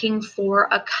not working for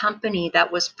a company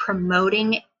that was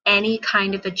promoting any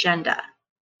kind of agenda.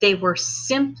 They were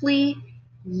simply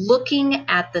looking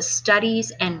at the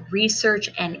studies and research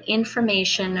and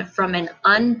information from an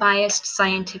unbiased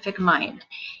scientific mind.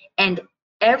 And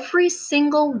every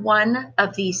single one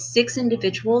of these 6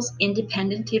 individuals,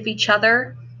 independent of each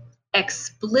other,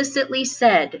 explicitly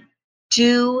said,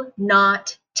 do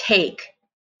not take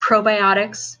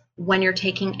probiotics when you're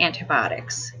taking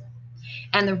antibiotics.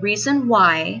 And the reason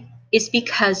why is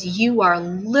because you are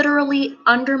literally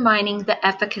undermining the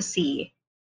efficacy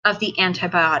of the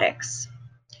antibiotics.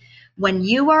 When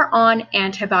you are on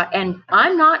antibiotics, and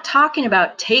I'm not talking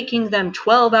about taking them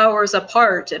 12 hours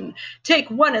apart and take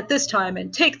one at this time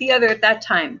and take the other at that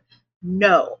time.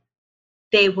 No,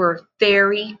 they were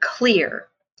very clear.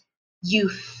 You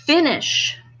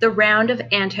finish the round of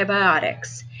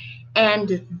antibiotics,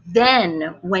 and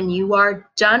then when you are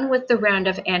done with the round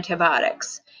of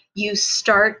antibiotics, you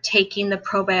start taking the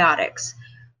probiotics.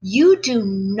 You do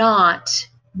not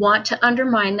want to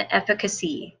undermine the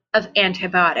efficacy of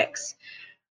antibiotics.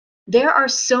 There are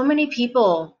so many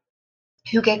people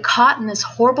who get caught in this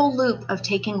horrible loop of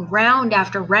taking round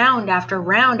after round after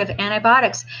round of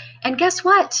antibiotics. And guess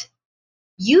what?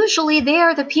 Usually they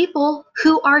are the people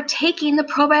who are taking the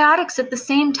probiotics at the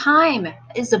same time.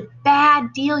 It's a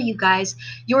bad deal, you guys.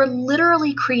 You're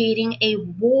literally creating a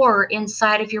war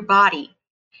inside of your body.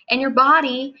 And your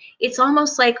body, it's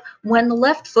almost like when the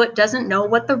left foot doesn't know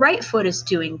what the right foot is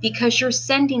doing because you're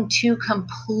sending 2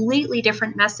 completely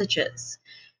different messages.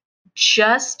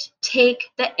 Just take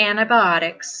the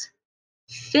antibiotics,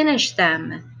 finish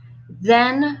them,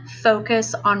 then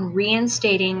focus on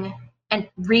reinstating and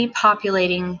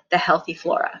repopulating the healthy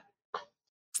flora.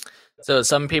 So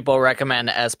some people recommend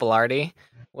Espilardi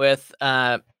with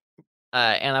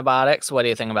antibiotics. What do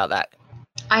you think about that?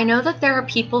 I know that there are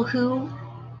people who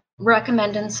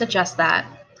recommend and suggest that.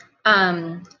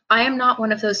 I am not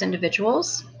one of those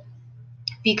individuals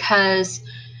because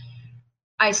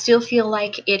I still feel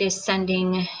like it is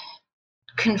sending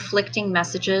conflicting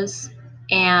messages.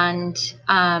 And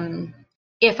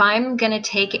if I'm going to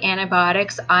take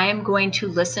antibiotics, I am going to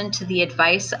listen to the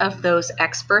advice of those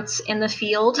experts in the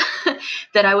field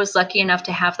that I was lucky enough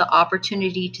to have the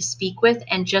opportunity to speak with,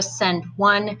 and just send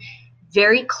one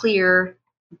very clear,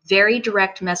 very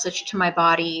direct message to my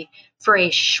body for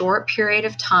a short period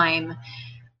of time.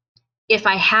 If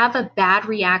I have a bad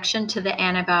reaction to the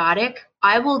antibiotic,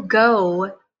 I will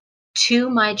go to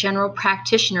my general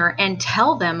practitioner and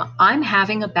tell them I'm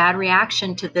having a bad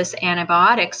reaction to this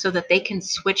antibiotic so that they can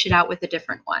switch it out with a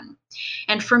different one.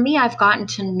 And for me, I've gotten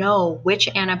to know which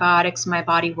antibiotics my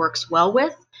body works well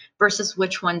with versus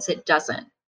which ones it doesn't.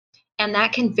 And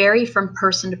that can vary from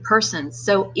person to person.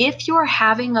 So if you're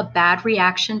having a bad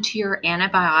reaction to your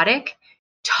antibiotic,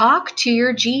 talk to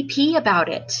your GP about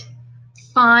it.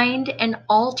 Find an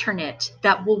alternate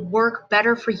that will work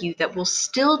better for you, that will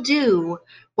still do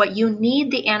what you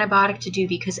need the antibiotic to do,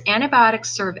 because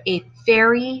antibiotics serve a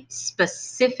very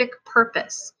specific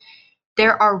purpose.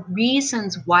 There are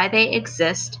reasons why they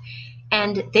exist,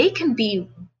 and they can be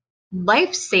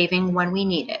life-saving when we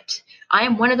need it. I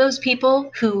am one of those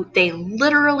people who they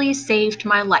literally saved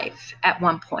my life at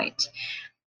one point,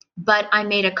 but I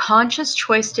made a conscious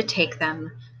choice to take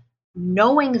them,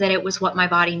 knowing that it was what my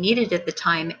body needed at the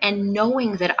time, and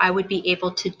knowing that I would be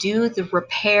able to do the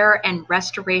repair and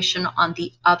restoration on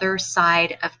the other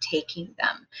side of taking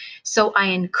them. So I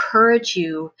encourage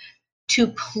you to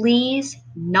please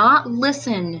not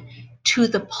listen to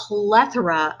the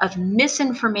plethora of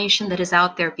misinformation that is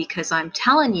out there, because I'm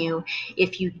telling you,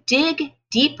 if you dig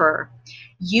deeper,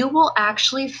 you will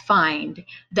actually find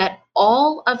that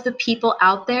all of the people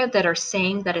out there that are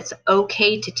saying that it's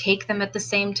okay to take them at the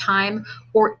same time,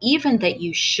 or even that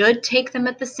you should take them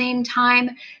at the same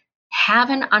time, have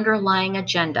an underlying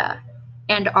agenda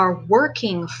and are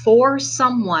working for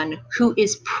someone who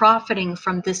is profiting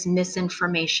from this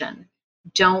misinformation.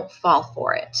 Don't fall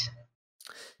for it.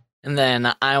 And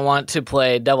then I want to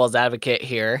play devil's advocate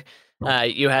here.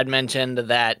 You had mentioned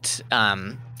that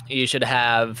you should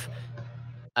have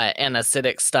an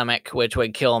acidic stomach, which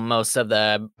would kill most of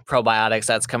the probiotics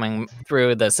that's coming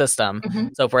through the system.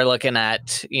 So if we're looking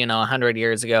at, 100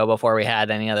 years ago before we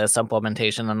had any of the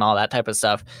supplementation and all that type of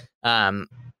stuff,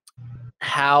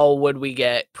 how would we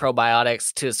get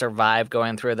probiotics to survive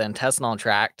going through the intestinal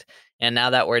tract? And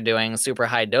now that we're doing super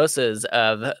high doses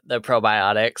of the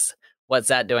probiotics, what's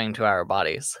that doing to our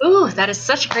bodies? Ooh, that is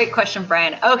such a great question,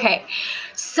 Brian. Okay,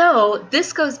 so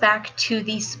this goes back to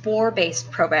the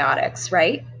spore-based probiotics,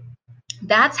 right?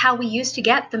 That's how we used to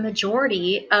get the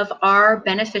majority of our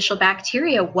beneficial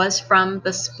bacteria, was from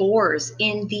the spores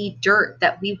in the dirt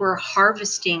that we were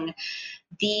harvesting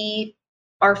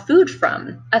our food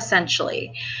from,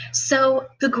 essentially. So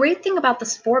the great thing about the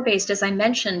spore-based, as I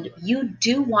mentioned, you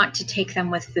do want to take them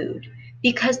with food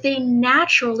because they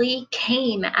naturally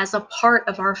came as a part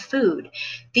of our food.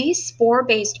 These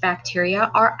spore-based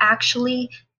bacteria are actually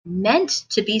meant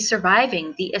to be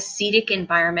surviving the acidic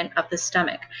environment of the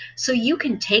stomach. So you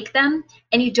can take them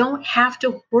and you don't have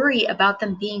to worry about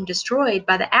them being destroyed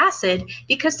by the acid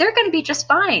because they're going to be just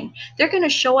fine. They're going to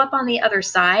show up on the other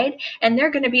side and they're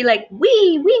going to be like,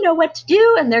 we know what to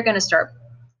do. And they're going to start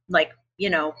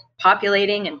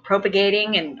populating and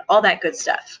propagating and all that good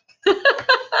stuff.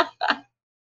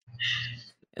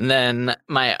 And then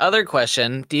my other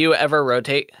question, do you ever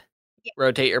rotate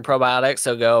your probiotics,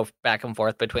 so go back and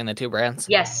forth between the two brands?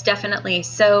 Yes, definitely.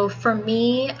 So for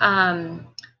me,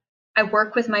 I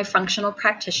work with my functional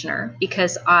practitioner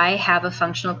because I have a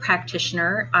functional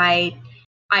practitioner. I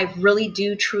really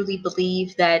do truly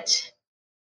believe that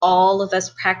all of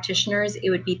us practitioners, it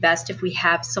would be best if we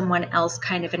have someone else,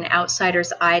 kind of an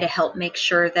outsider's eye, to help make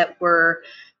sure that we're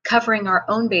covering our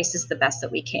own bases the best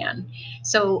that we can.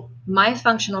 So my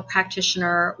functional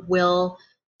practitioner will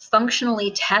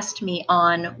functionally test me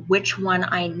on which one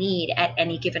I need at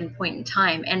any given point in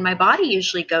time. And my body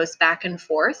usually goes back and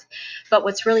forth. But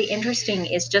what's really interesting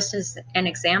is, just as an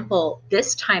example,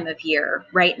 this time of year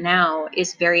right now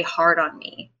is very hard on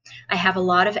me. I have a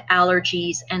lot of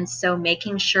allergies. And so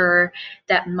making sure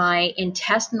that my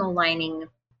intestinal lining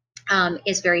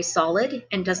is very solid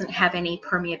and doesn't have any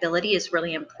permeability is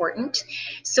really important.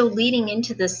 So leading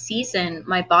into this season,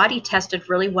 my body tested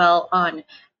really well on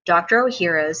Dr.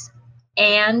 Ohhira's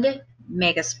and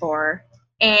Megaspore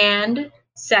and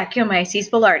Saccharomyces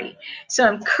boulardii. So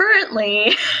I'm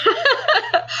currently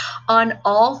on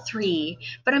all three,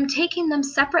 but I'm taking them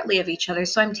separately of each other.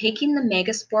 So I'm taking the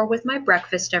Megaspore with my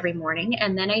breakfast every morning,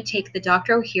 and then I take the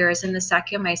Dr. Ohhira's and the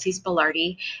Saccharomyces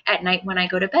boulardii at night when I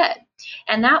go to bed.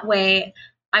 And that way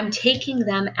I'm taking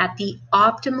them at the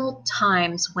optimal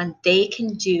times when they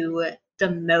can do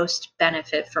the most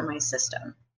benefit for my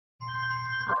system.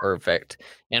 Perfect.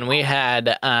 And we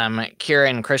had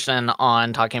Kieran Krishnan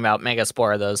on talking about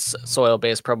Megaspore, those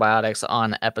soil-based probiotics,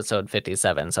 on episode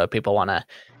 57. So if people want to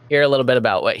hear a little bit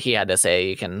about what he had to say,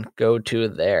 you can go to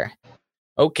there.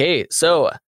 Okay,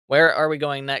 so where are we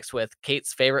going next with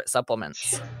Kate's favorite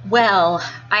supplements? Well,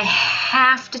 I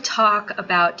have to talk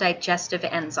about digestive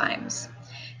enzymes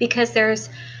because there's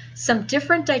some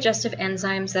different digestive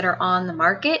enzymes that are on the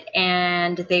market,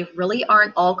 and they really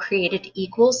aren't all created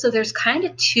equal. So there's kind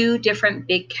of two different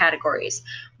big categories.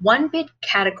 One big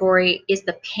category is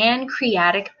the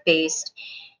pancreatic-based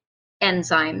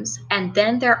enzymes, and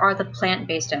then there are the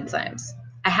plant-based enzymes.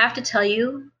 I have to tell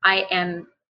you, I am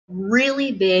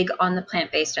really big on the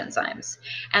plant-based enzymes.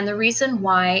 And the reason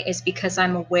why is because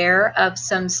I'm aware of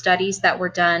some studies that were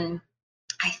done,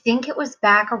 I think it was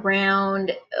back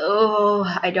around,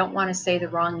 I don't want to say the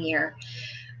wrong year.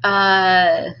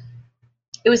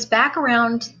 It was back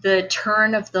around the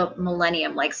turn of the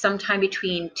millennium, like sometime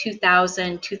between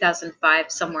 2000,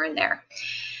 2005, somewhere in there,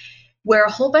 where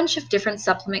a whole bunch of different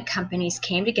supplement companies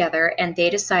came together and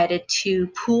they decided to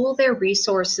pool their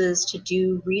resources to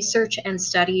do research and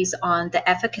studies on the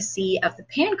efficacy of the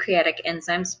pancreatic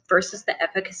enzymes versus the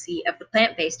efficacy of the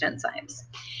plant-based enzymes.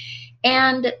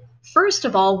 And first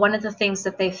of all, one of the things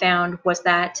that they found was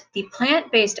that the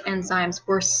plant-based enzymes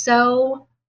were so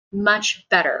much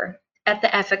better at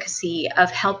the efficacy of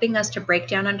helping us to break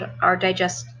down our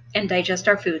digest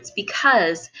our foods,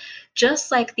 because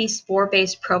just like these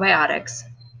spore-based probiotics,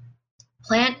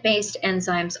 plant-based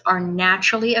enzymes are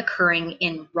naturally occurring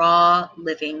in raw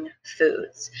living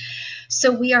foods. So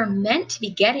we are meant to be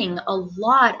getting a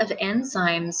lot of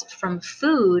enzymes from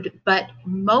food, but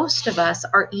most of us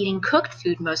are eating cooked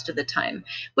food most of the time,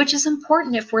 which is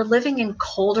important if we're living in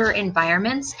colder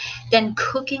environments. Then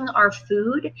cooking our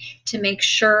food to make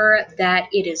sure that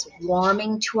it is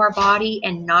warming to our body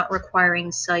and not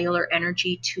requiring cellular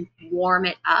energy to warm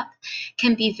it up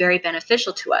can be very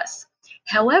beneficial to us.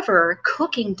 However,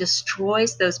 cooking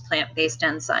destroys those plant-based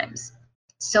enzymes.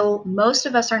 So most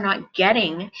of us are not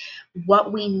getting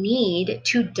what we need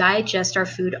to digest our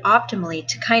food optimally,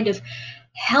 to kind of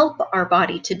help our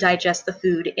body to digest the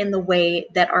food in the way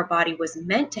that our body was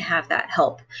meant to have that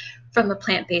help from the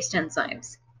plant-based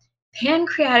enzymes.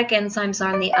 Pancreatic enzymes,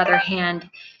 on the other hand,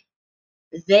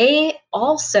 they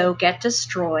also get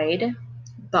destroyed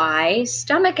by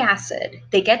stomach acid.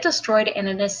 They get destroyed in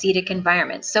an acidic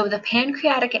environment. So the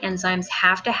pancreatic enzymes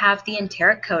have to have the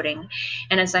enteric coating.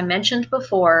 And as I mentioned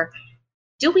before,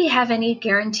 do we have any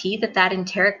guarantee that that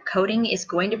enteric coating is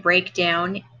going to break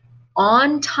down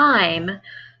on time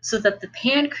so that the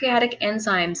pancreatic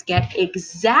enzymes get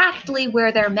exactly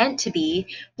where they're meant to be,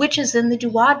 which is in the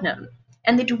duodenum?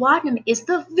 And the duodenum is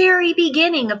the very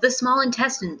beginning of the small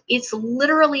intestine. It's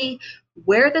literally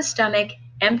where the stomach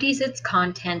empties its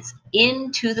contents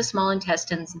into the small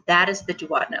intestines. That is the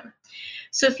duodenum.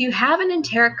 So if you have an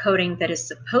enteric coating that is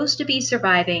supposed to be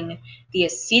surviving the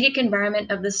acidic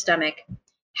environment of the stomach,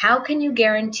 how can you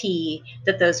guarantee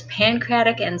that those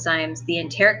pancreatic enzymes, the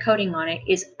enteric coating on it,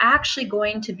 is actually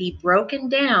going to be broken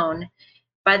down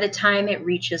by the time it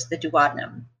reaches the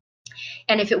duodenum?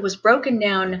 And if it was broken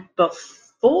down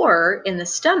before in the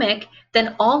stomach,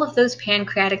 then all of those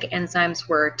pancreatic enzymes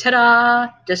were, ta-da,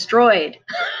 destroyed,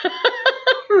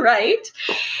 right?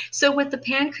 So with the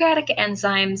pancreatic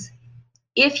enzymes,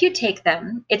 if you take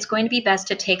them, it's going to be best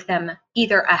to take them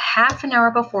either a half an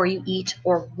hour before you eat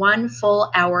or 1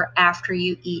 full hour after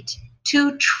you eat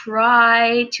to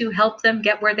try to help them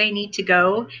get where they need to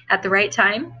go at the right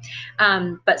time.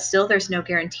 But still, there's no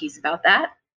guarantees about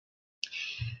that.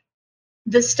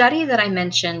 The study that I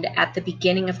mentioned at the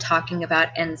beginning of talking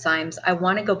about enzymes, I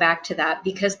want to go back to that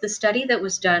because the study that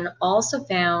was done also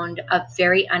found a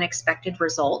very unexpected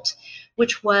result,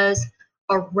 which was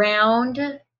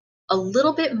around a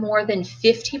little bit more than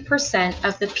 50%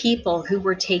 of the people who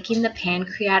were taking the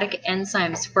pancreatic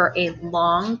enzymes for a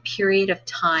long period of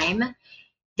time,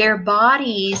 their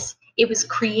bodies, it was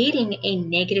creating a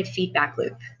negative feedback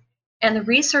loop. And the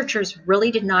researchers really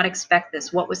did not expect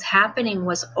this. What was happening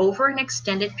was over an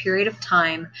extended period of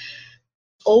time,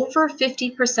 over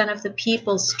 50% of the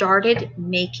people started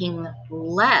making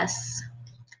less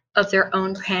of their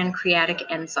own pancreatic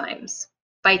enzymes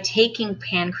by taking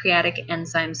pancreatic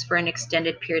enzymes for an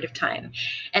extended period of time.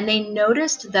 And they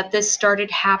noticed that this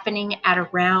started happening at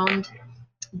around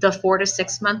the 4 to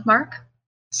 6 month mark.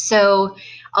 So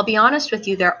I'll be honest with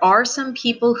you, there are some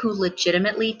people who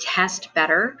legitimately test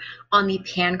better on the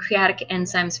pancreatic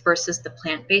enzymes versus the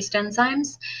plant-based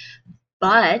enzymes,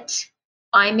 but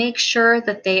I make sure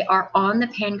that they are on the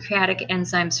pancreatic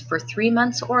enzymes for 3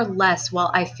 months or less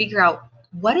while I figure out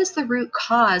what is the root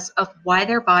cause of why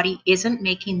their body isn't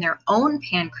making their own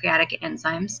pancreatic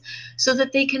enzymes so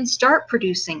that they can start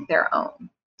producing their own.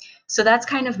 So that's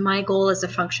kind of my goal as a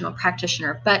functional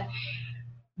practitioner. But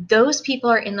those people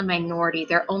are in the minority.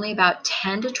 They're only about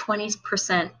 10 to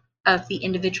 20% of the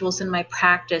individuals in my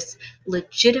practice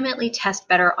legitimately test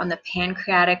better on the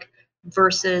pancreatic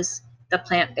versus the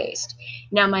plant-based.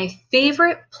 Now, my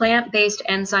favorite plant-based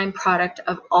enzyme product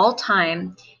of all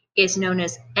time is known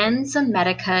as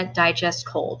Enzymedica Digest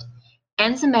Cold.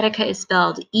 Enzymedica is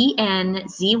spelled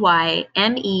Enzymedica,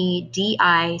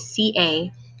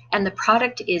 and the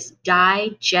product is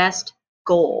Digest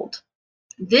Gold.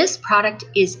 This product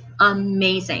is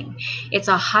amazing. It's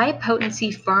a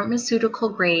high-potency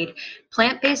pharmaceutical-grade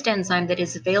plant-based enzyme that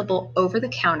is available over the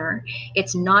counter.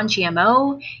 It's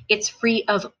non-GMO. It's free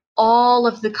of all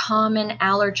of the common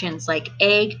allergens like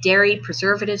egg, dairy,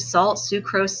 preservatives, salt,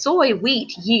 sucrose, soy,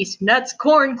 wheat, yeast, nuts,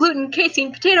 corn, gluten,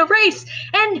 casein, potato, rice,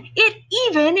 and it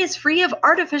even is free of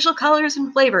artificial colors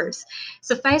and flavors.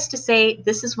 Suffice to say,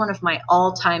 this is one of my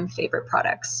all-time favorite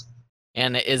products.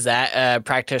 And is that a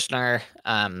practitioner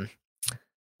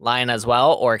line as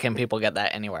well, or can people get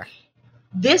that anywhere?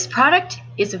 This product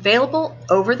is available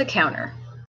over the counter.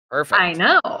 Perfect. I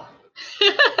know.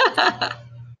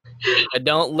 But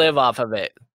don't live off of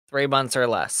it. 3 months or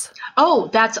less. Oh,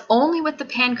 that's only with the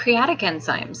pancreatic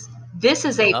enzymes. This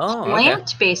is a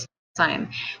plant-based enzyme.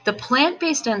 The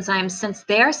plant-based enzymes, since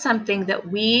they're something that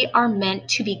we are meant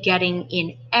to be getting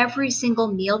in every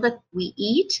single meal that we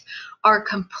eat, are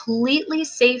completely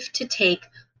safe to take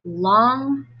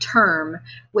long-term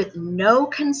with no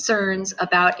concerns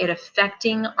about it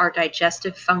affecting our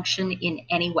digestive function in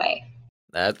any way.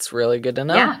 That's really good to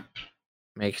know. Yeah.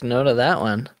 Make note of that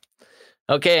one.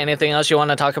 Okay, anything else you want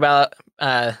to talk about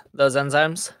those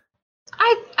enzymes?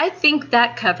 I think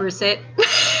that covers it.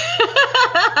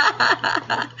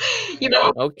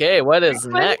 Okay, what is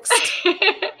next?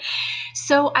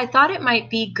 So I thought it might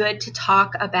be good to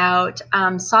talk about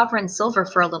Sovereign Silver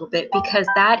for a little bit, because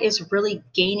that is really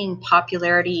gaining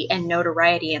popularity and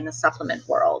notoriety in the supplement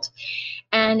world.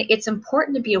 And it's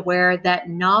important to be aware that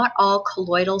not all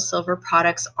colloidal silver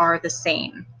products are the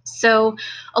same. So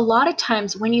a lot of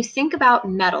times when you think about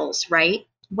metals, right,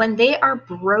 when they are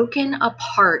broken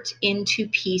apart into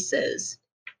pieces,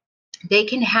 they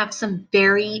can have some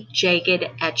very jagged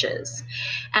edges.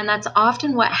 And that's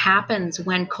often what happens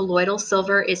when colloidal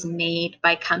silver is made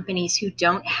by companies who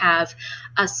don't have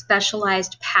a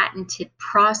specialized patented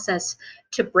process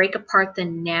to break apart the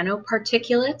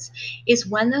nanoparticulates. Is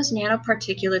when those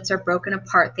nanoparticulates are broken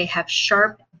apart, they have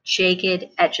sharp, jagged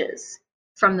edges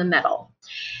from the metal.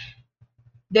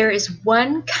 There is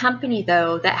one company,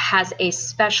 though, that has a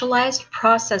specialized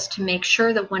process to make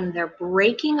sure that when they're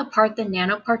breaking apart the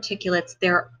nanoparticulates,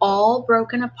 they're all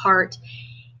broken apart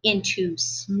into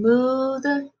smooth,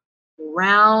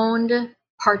 round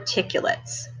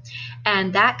particulates.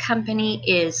 And that company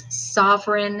is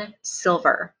Sovereign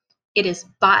Silver. It is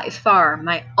by far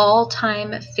my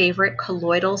all-time favorite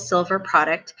colloidal silver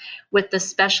product, with the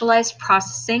specialized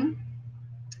processing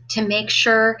to make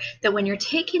sure that when you're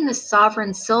taking the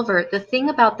Sovereign Silver, the thing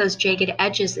about those jagged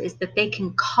edges is that they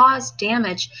can cause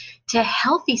damage to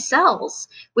healthy cells,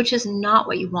 which is not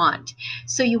what you want.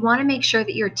 So you want to make sure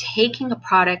that you're taking a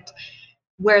product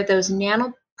where those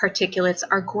nanoparticulates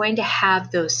are going to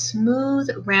have those smooth,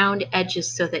 round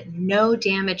edges so that no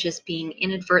damage is being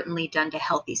inadvertently done to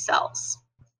healthy cells.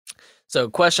 So,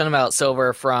 question about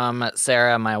silver from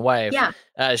Sarah, my wife.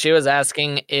 Yeah. She was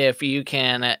asking if you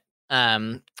can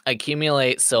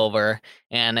accumulate silver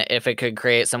and if it could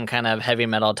create some kind of heavy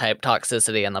metal type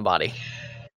toxicity in the body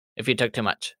if you took too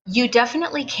much. You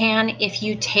definitely can if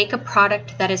you take a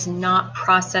product that is not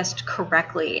processed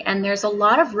correctly. And there's a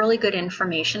lot of really good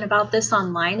information about this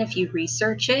online if you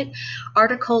research it.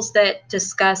 Articles that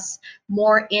discuss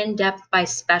more in depth by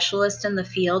specialists in the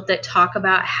field that talk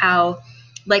about how,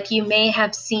 like, you may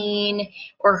have seen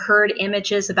or heard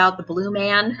images about the Blue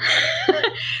Man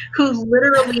who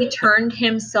literally turned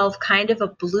himself kind of a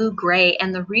blue-gray.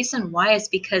 And the reason why is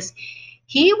because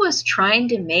he was trying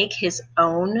to make his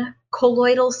own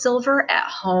colloidal silver at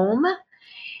home.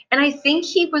 And I think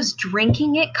he was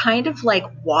drinking it kind of like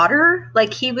water,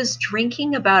 like he was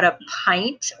drinking about a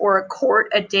pint or a quart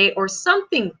a day or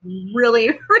something really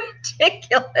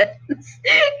ridiculous.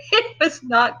 It was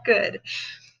not good.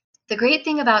 The great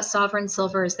thing about Sovereign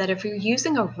Silver is that if you're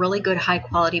using a really good high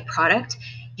quality product,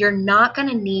 you're not going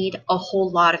to need a whole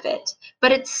lot of it,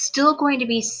 but it's still going to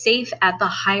be safe at the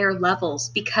higher levels,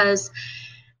 because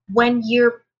when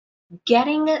you're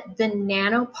getting the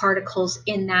nanoparticles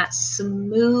in that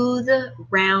smooth,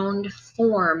 round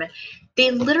form,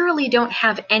 they literally don't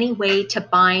have any way to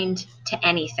bind to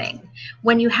anything.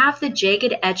 When you have the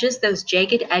jagged edges, those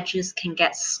jagged edges can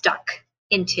get stuck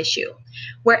in tissue,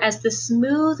 whereas the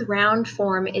smooth round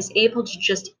form is able to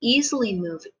just easily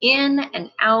move in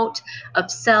and out of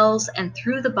cells and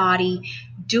through the body,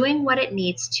 doing what it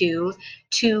needs to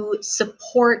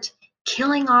support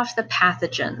killing off the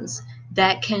pathogens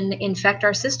that can infect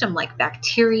our system, like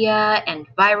bacteria and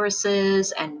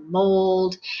viruses and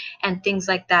mold and things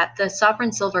like that. The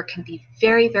Sovereign Silver can be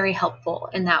very, very helpful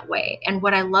in that way. And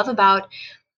what I love about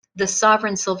the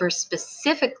Sovereign Silver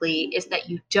specifically is that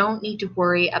you don't need to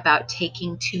worry about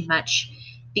taking too much,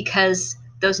 because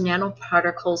those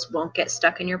nanoparticles won't get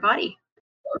stuck in your body.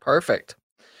 Perfect.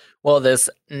 Well, this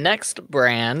next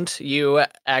brand, you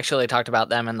actually talked about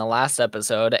them in the last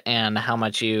episode and how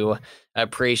much you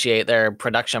appreciate their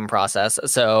production process.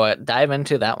 So dive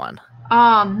into that one.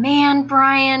 Oh, man,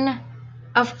 Brian.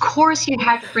 Of course you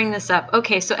had to bring this up.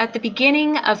 Okay, so at the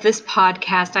beginning of this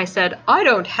podcast, I said, I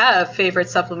don't have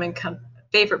favorite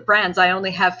favorite brands. I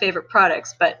only have favorite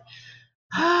products. But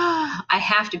I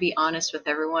have to be honest with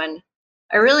everyone.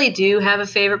 I really do have a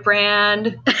favorite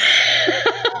brand.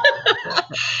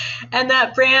 And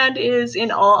that brand is,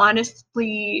 in all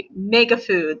honesty, Mega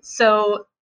Foods. So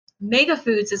Mega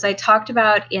Foods, as I talked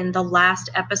about in the last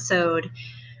episode,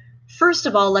 first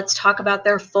of all, let's talk about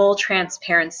their full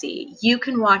transparency. You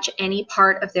can watch any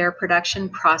part of their production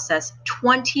process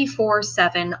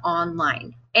 24/7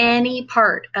 online, any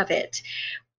part of it.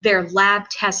 Their lab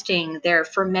testing, their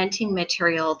fermenting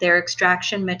material, their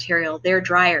extraction material, their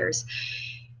dryers.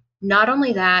 Not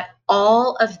only that,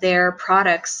 all of their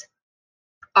products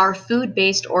are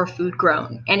food-based or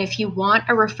food-grown. And if you want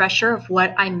a refresher of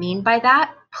what I mean by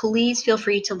that, please feel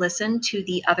free to listen to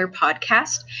the other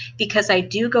podcast, because I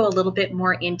do go a little bit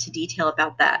more into detail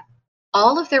about that.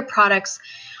 All of their products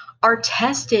are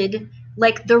tested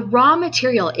Like the raw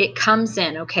material, it comes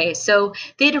in, okay? So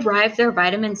they derive their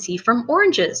vitamin C from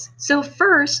oranges. So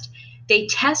first, they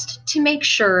test to make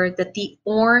sure that the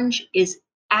orange is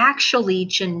actually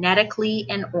genetically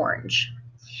an orange.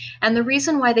 And the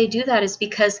reason why they do that is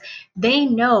because they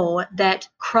know that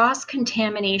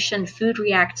cross-contamination food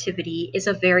reactivity is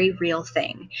a very real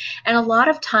thing. And a lot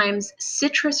of times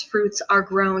citrus fruits are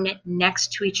grown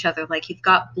next to each other. Like you've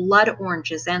got blood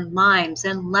oranges and limes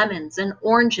and lemons and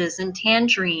oranges and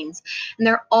tangerines, and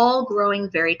they're all growing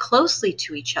very closely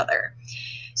to each other.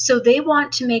 So they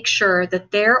want to make sure that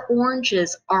their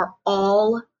oranges are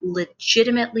all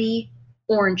legitimately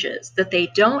oranges, that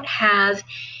they don't have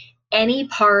any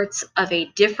parts of a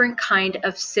different kind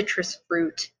of citrus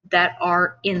fruit that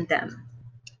are in them,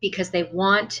 because they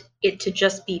want it to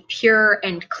just be pure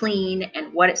and clean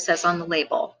and what it says on the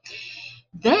label.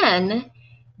 Then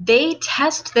they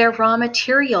test their raw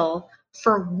material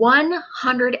for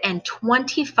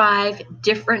 125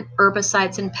 different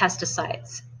herbicides and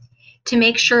pesticides to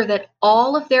make sure that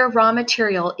all of their raw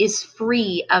material is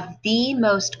free of the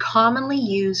most commonly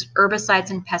used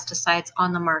herbicides and pesticides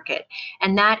on the market.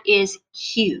 And that is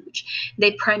huge.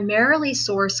 They primarily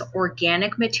source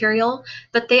organic material,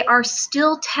 but they are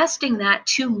still testing that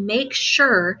to make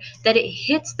sure that it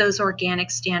hits those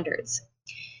organic standards.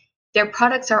 Their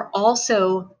products are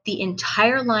also, the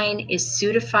entire line is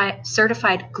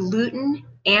certified gluten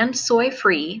and soy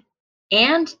free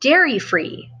and dairy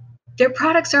free. Their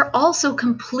products are also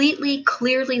completely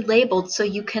clearly labeled, so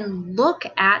you can look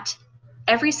at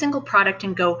every single product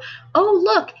and go, oh,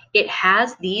 look, it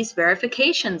has these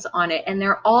verifications on it, and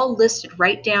they're all listed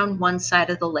right down one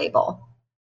side of the label.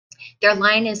 Their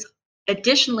line is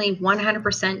additionally 100%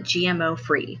 GMO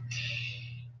free.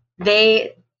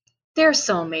 They're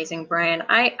so amazing, Brian.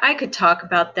 I could talk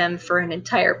about them for an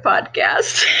entire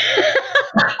podcast.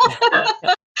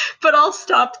 But I'll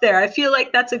stop there. I feel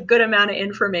like that's a good amount of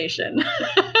information.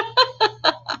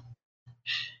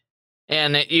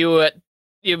 And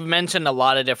you've mentioned a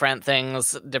lot of different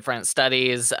things, different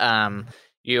studies.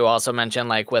 You also mentioned,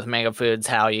 like with Mega Foods,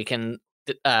 how you can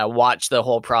watch the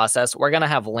whole process. We're going to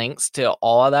have links to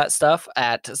all of that stuff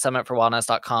at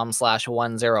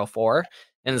summitforwellness.com/104.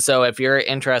 And so if you're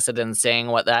interested in seeing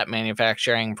what that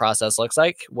manufacturing process looks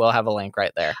like, we'll have a link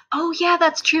right there. Oh, yeah,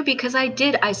 that's true, because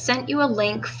I sent you a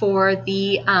link for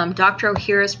the Dr.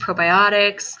 Ohhira's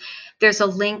probiotics. There's a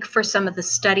link for some of the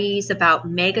studies about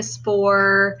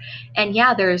Megaspore. And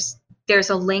yeah, there's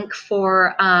a link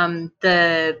for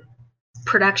the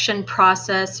production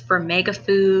process for Mega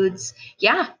Foods.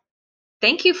 Yeah,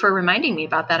 thank you for reminding me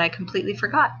about that. I completely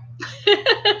forgot.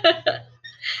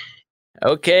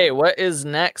 Okay, what is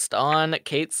next on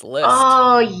Kate's list?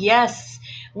 Oh, yes.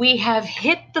 We have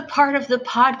hit the part of the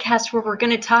podcast where we're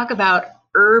going to talk about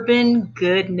urban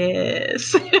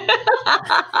goodness.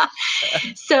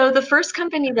 So the first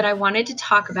company that I wanted to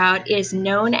talk about is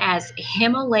known as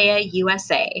Himalaya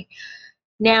USA.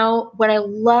 Now, what I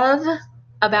love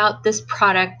about this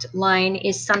product line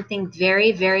is something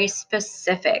very, very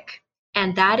specific,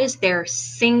 and that is their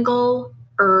single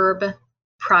herb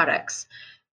products.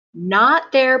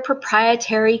 Not their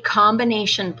proprietary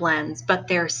combination blends, but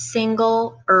their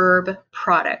single herb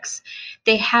products.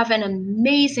 They have an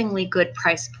amazingly good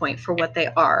price point for what they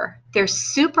are. They're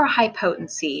super high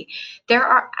potency. There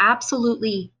are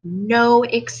absolutely no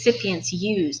excipients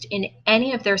used in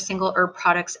any of their single herb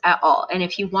products at all. And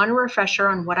if you want a refresher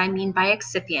on what I mean by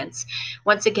excipients,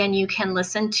 once again, you can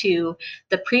listen to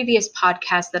the previous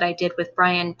podcast that I did with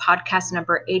Brian, podcast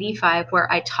number 85,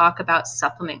 where I talk about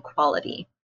supplement quality.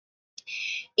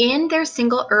 In their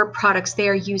single herb products, they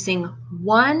are using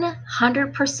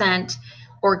 100%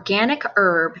 organic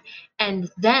herb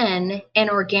and then an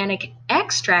organic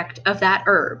extract of that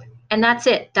herb. And that's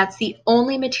it. That's the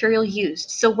only material used.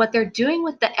 So what they're doing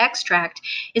with the extract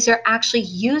is they're actually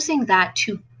using that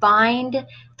to bind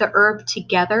the herb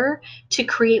together to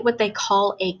create what they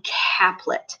call a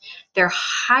caplet. They're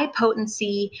high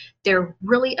potency. They're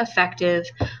really effective.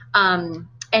 And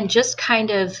just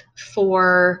kind of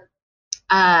for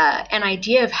an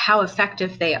idea of how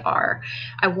effective they are,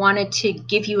 I wanted to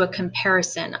give you a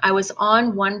comparison. I was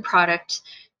on one product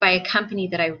by a company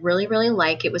that I really, really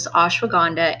like. It was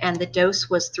ashwagandha, and the dose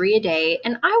was 3 a day,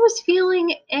 and I was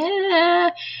feeling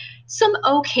some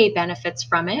okay benefits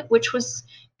from it, which was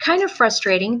kind of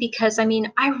frustrating because, I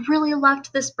mean, I really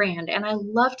loved this brand, and I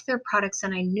loved their products,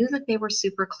 and I knew that they were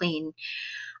super clean.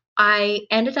 I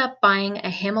ended up buying a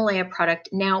Himalaya product.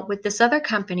 Now, with this other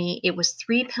company, it was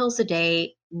 3 pills a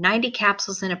day, 90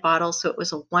 capsules in a bottle, so it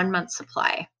was a 1-month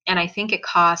supply. And I think it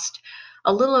cost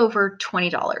a little over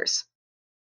 $20.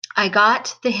 I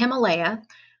got the Himalaya.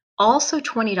 also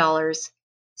 $20,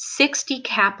 60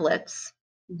 caplets,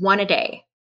 one a day.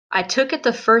 I took it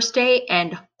the first day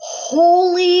and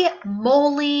holy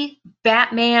moly,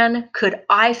 Batman, could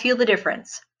I feel the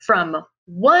difference from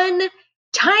one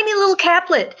tiny little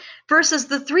caplet versus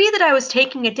the 3 that I was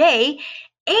taking a day.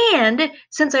 And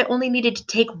since I only needed to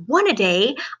take one a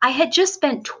day, I had just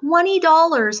spent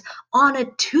 $20 on a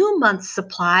 2-month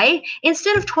supply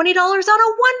instead of $20 on a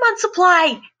 1-month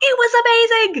supply. It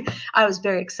was amazing. I was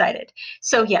very excited.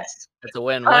 So yes. It's a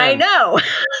win-win. I know.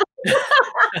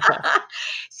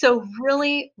 So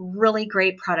really, really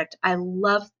great product. I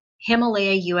love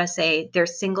Himalaya USA. Their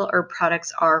single herb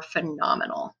products are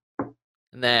phenomenal.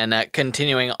 And then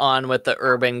continuing on with the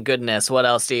urban goodness, what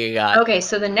else do you got? Okay,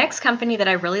 so the next company that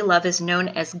I really love is known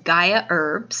as Gaia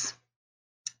Herbs.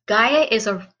 Gaia is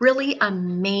a really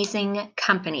amazing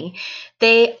company.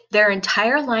 Their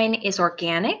entire line is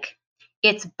organic.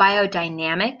 It's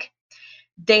biodynamic.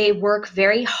 They work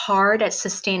very hard at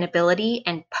sustainability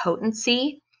and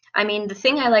potency. I mean, the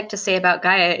thing I like to say about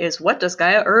Gaia is, what does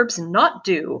Gaia Herbs not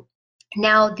do?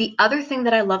 Now, the other thing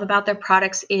that I love about their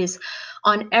products is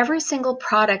on every single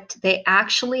product, they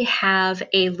actually have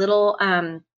a little,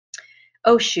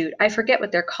 oh shoot, I forget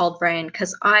what they're called, Brian,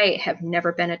 because I have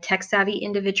never been a tech-savvy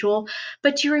individual.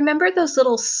 But do you remember those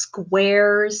little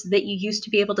squares that you used to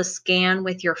be able to scan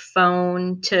with your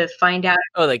phone to find out?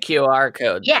 Oh, the QR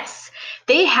code. Yes,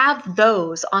 they have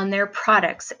those on their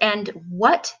products. And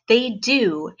what they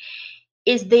do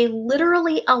is they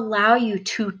literally allow you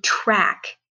to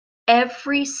track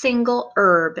every single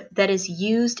herb that is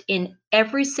used in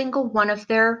every single one of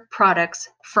their products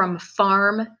from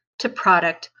farm to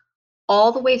product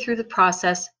all the way through the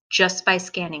process just by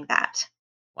scanning that.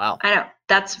 Wow. I know.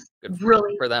 That's Good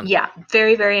really, for them. Yeah,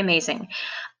 very, very amazing.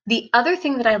 The other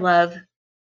thing that I love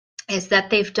is that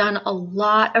they've done a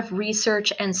lot of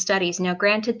research and studies. Now,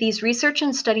 granted, these research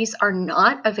and studies are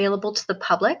not available to the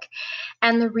public.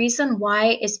 And the reason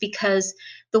why is because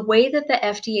the way that the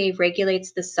FDA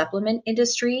regulates the supplement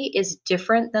industry is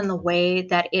different than the way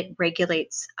that it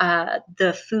regulates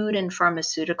the food and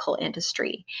pharmaceutical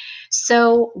industry.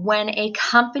 So when a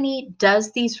company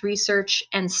does these research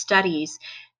and studies,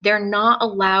 they're not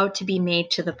allowed to be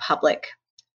made to the public.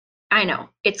 I know,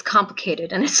 it's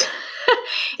complicated and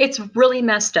it's really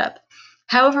messed up.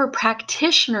 However,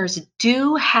 practitioners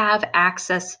do have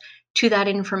access to that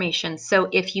information. So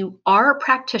if you are a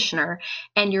practitioner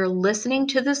and you're listening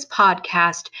to this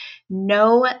podcast,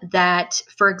 know that,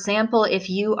 for example, if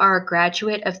you are a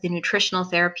graduate of the Nutritional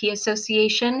Therapy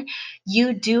Association,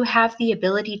 you do have the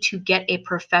ability to get a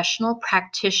professional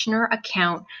practitioner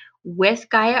account with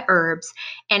Gaia Herbs.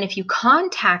 And if you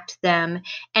contact them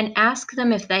and ask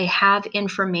them if they have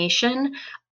information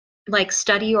like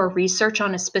study or research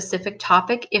on a specific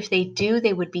topic, if they do,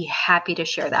 they would be happy to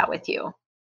share that with you.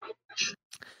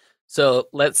 So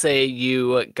let's say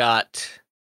you got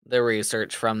the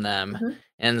research from them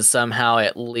and somehow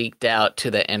it leaked out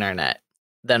to the internet.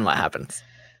 Then what happens?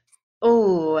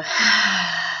 Oh,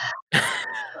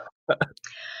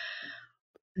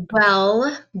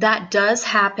 well, that does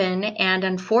happen. And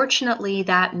unfortunately,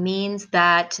 that means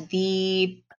that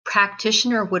the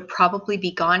practitioner would probably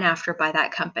be gone after by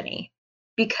that company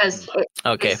because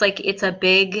it's like it's a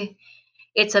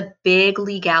big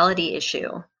legality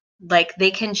issue. Like they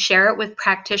can share it with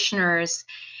practitioners,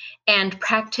 and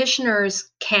practitioners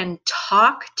can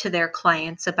talk to their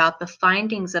clients about the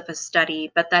findings of a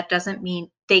study, but that doesn't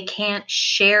mean they can't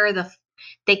share the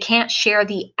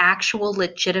actual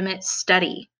legitimate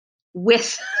study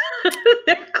with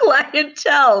their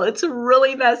clientele. It's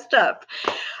really messed up.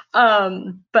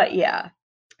 But yeah,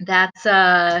 that's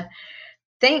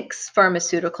thanks,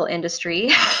 pharmaceutical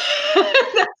industry.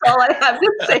 That's all I have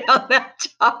to say on that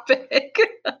topic.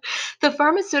 The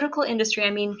pharmaceutical industry, I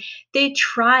mean, they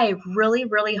try really,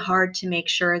 really hard to make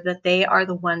sure that they are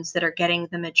the ones that are getting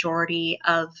the majority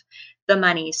of the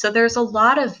money. So there's a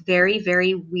lot of very,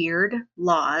 very weird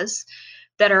laws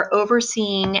that are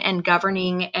overseeing and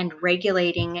governing and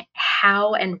regulating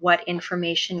how and what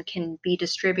information can be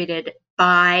distributed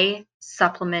by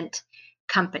supplement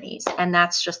companies. And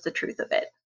that's just the truth of it.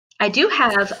 I do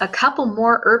have a couple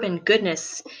more urban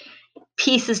goodness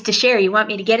pieces to share. You want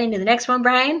me to get into the next one,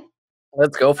 Brian?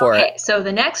 Let's go for it. So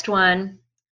the next one,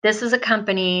 this is a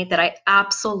company that I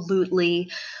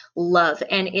absolutely love.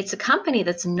 And it's a company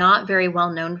that's not very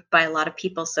well known by a lot of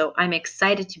people. So I'm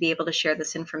excited to be able to share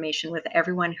this information with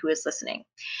everyone who is listening.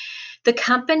 The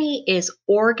company is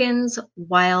Oregon's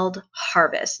Wild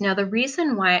Harvest. Now, the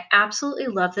reason why I absolutely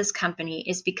love this company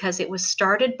is because it was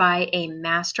started by a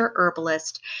master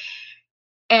herbalist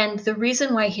And the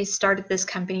reason why he started this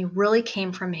company really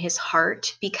came from his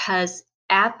heart, because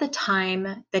at the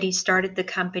time that he started the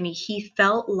company, he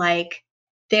felt like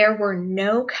there were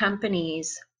no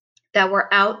companies that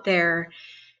were out there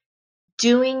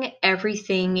doing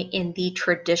everything in the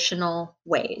traditional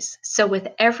ways. So with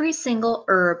every single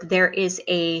herb, there is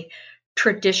a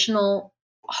traditional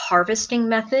harvesting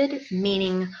method,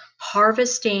 meaning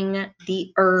harvesting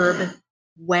the herb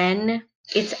when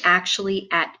it's actually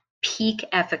at peak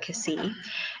efficacy.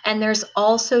 And there's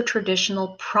also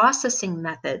traditional processing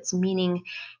methods, meaning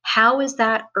how is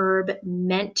that herb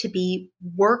meant to be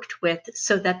worked with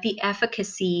so that the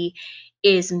efficacy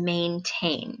is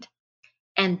maintained.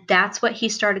 And that's what he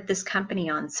started this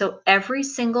company on. So every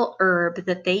single herb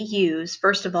that they use,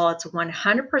 first of all, it's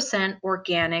 100%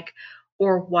 organic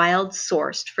or wild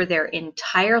sourced for their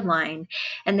entire line.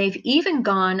 And they've even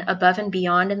gone above and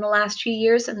beyond in the last few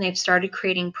years, and they've started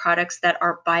creating products that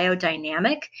are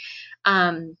biodynamic,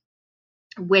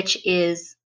 which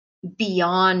is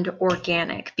beyond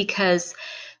organic. Because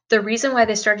the reason why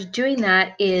they started doing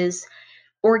that is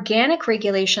organic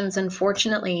regulations.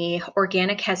 Unfortunately,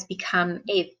 organic has become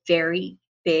a very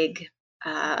big,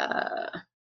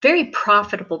 very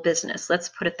profitable business. Let's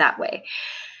put it that way.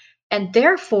 And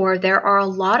therefore, there are a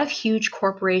lot of huge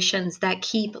corporations that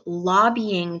keep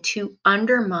lobbying to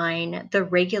undermine the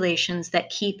regulations that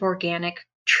keep organic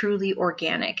truly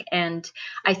organic. And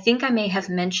I think I may have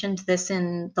mentioned this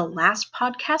in the last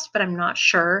podcast, but I'm not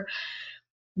sure.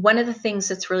 One of the things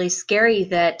that's really scary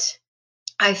that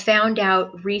I found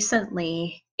out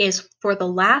recently is for the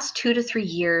last 2 to 3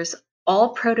 years,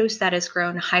 all produce that is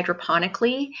grown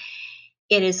hydroponically,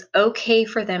 it is okay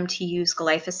for them to use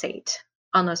glyphosate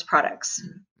on those products.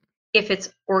 If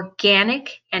it's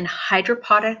organic and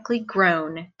hydroponically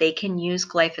grown, they can use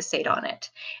glyphosate on it.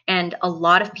 And a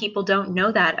lot of people don't know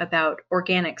that about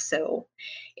organic. So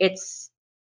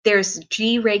there's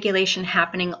deregulation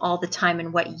happening all the time,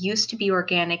 and what used to be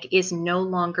organic is no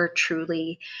longer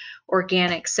truly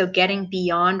organic. So getting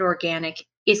beyond organic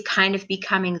is kind of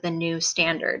becoming the new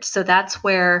standard. So that's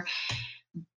where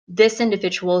this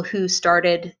individual who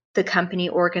started the company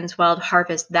Oregon's Wild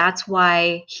Harvest, that's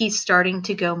why he's starting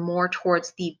to go more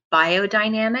towards the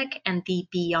biodynamic and the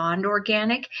beyond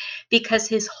organic, because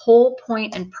his whole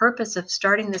point and purpose of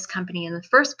starting this company in the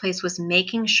first place was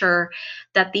making sure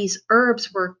that these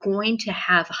herbs were going to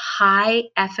have high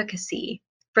efficacy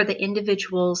for the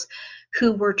individuals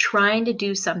who were trying to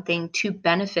do something to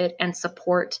benefit and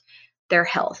support their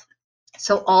health.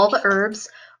 So all the herbs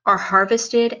are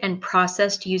harvested and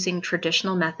processed using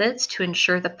traditional methods to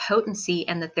ensure the potency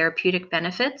and the therapeutic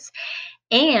benefits.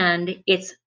 And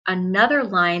it's another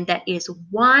line that is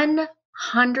 100%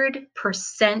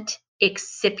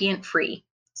 excipient free.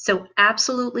 So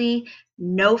absolutely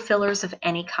no fillers of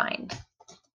any kind.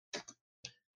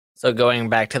 So going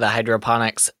back to the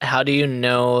hydroponics, how do you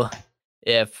know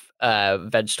if a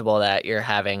vegetable that you're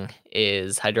having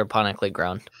is hydroponically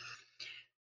grown?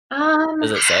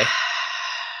 Does it say?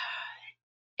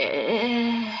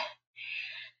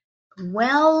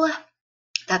 Well,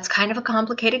 that's kind of a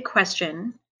complicated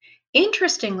question.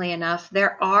 Interestingly enough,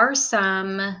 there are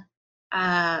some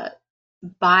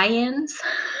buy-ins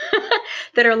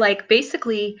that are like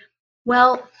basically,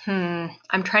 well,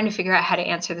 I'm trying to figure out how to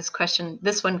answer this question.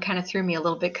 This one kind of threw me a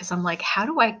little bit because I'm like, how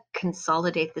do I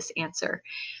consolidate this answer?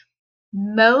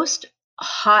 Most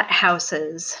hot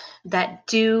houses that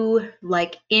do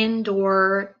like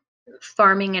indoor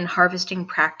farming and harvesting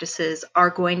practices are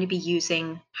going to be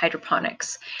using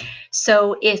hydroponics.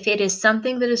 So if it is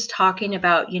something that is talking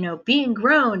about, being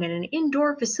grown in an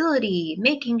indoor facility,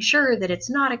 making sure that it's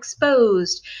not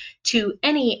exposed to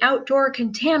any outdoor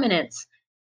contaminants,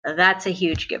 that's a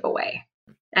huge giveaway.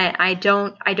 I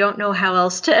don't know how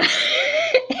else to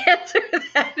answer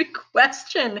that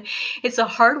question. It's a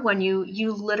hard one.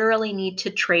 You literally need to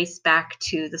trace back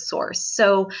to the source.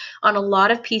 So on a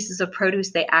lot of pieces of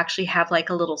produce, they actually have like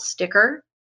a little sticker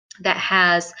that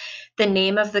has the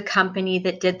name of the company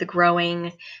that did the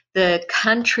growing, the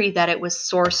country that it was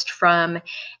sourced from,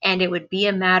 and it would be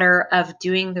a matter of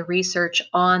doing the research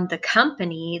on the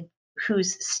company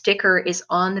whose sticker is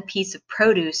on the piece of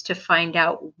produce to find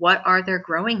out what are their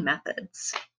growing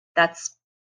methods.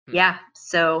 Yeah.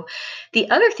 So the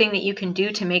other thing that you can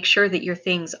do to make sure that your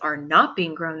things are not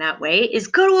being grown that way is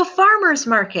go to a farmer's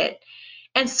market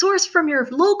and source from your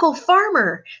local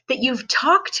farmer that you've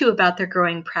talked to about their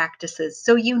growing practices,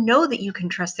 so you know that you can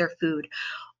trust their food.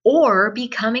 Or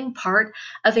becoming part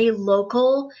of a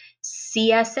local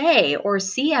CSA or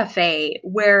CFA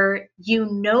where you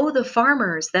know the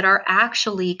farmers that are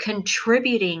actually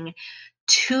contributing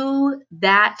to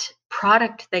that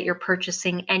product that you're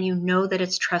purchasing and you know that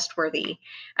it's trustworthy.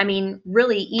 I mean,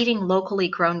 really, eating locally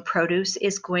grown produce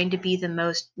is going to be the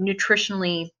most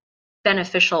nutritionally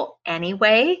beneficial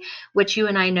anyway, which you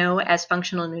and I know as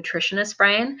functional nutritionists,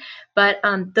 Brian. But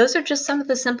those are just some of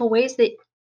the simple ways that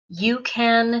you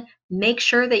can make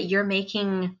sure that you're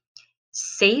making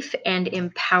safe and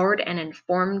empowered and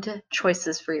informed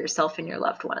choices for yourself and your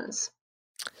loved ones.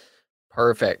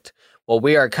 Perfect. Well,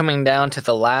 we are coming down to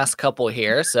the last couple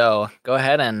here, so go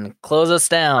ahead and close us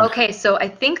down. Okay, so I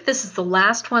think this is the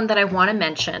last one that I want to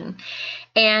mention,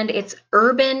 and it's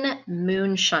Urban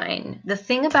Moonshine. The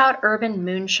thing about Urban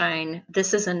Moonshine,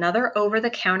 this is another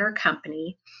over-the-counter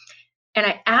company, and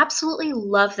I absolutely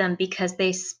love them because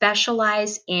they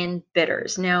specialize in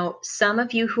bitters. Now, some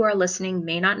of you who are listening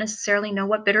may not necessarily know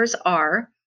what bitters are.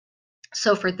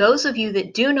 So for those of you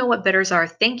that do know what bitters are,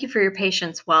 thank you for your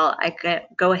patience while I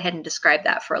go ahead and describe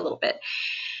that for a little bit.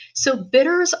 So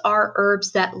bitters are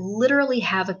herbs that literally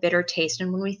have a bitter taste.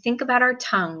 And when we think about our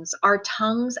tongues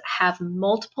have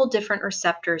multiple different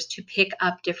receptors to pick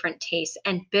up different tastes,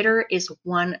 and bitter is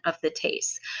one of the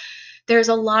tastes. There's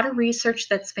a lot of research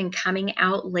that's been coming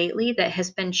out lately that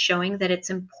has been showing that it's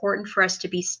important for us to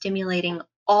be stimulating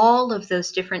all of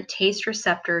those different taste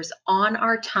receptors on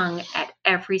our tongue at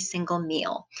every single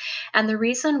meal. And the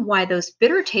reason why those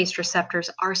bitter taste receptors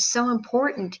are so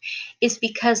important is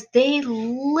because they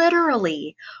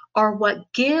literally are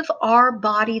what give our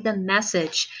body the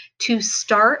message to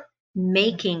start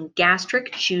making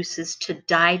gastric juices to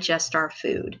digest our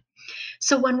food.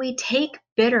 So when we take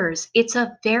bitters, it's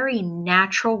a very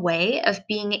natural way of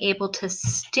being able to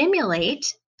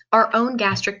stimulate our own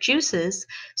gastric juices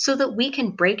so that we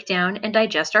can break down and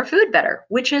digest our food better,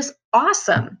 which is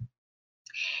awesome.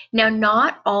 Now,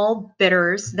 not all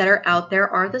bitters that are out there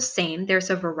are the same. There's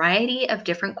a variety of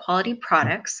different quality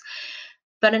products.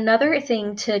 But another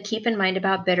thing to keep in mind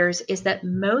about bitters is that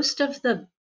most of the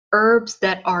herbs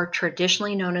that are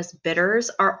traditionally known as bitters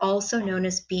are also known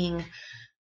as being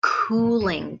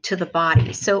cooling to the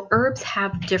body. So herbs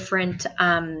have different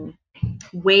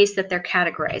ways that they're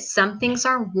categorized. Some things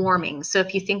are warming. So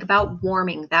if you think about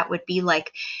warming, that would be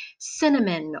like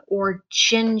cinnamon or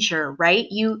ginger, right?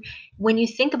 When you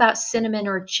think about cinnamon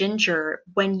or ginger,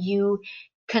 when you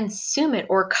consume it,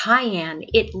 or cayenne,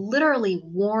 it literally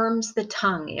warms the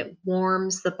tongue. It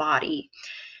warms the body.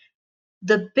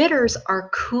 The bitters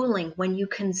are cooling. When you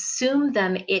consume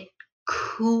them, it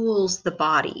cools the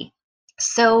body.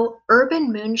 So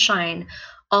Urban Moonshine,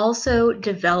 also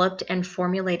developed and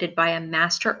formulated by a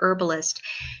master herbalist,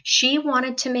 she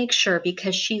wanted to make sure,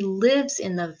 because she lives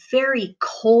in the very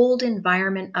cold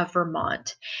environment of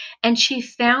Vermont, and she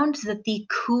found that the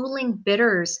cooling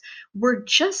bitters were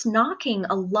just knocking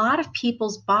a lot of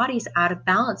people's bodies out of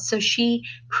balance. So she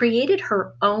created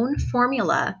her own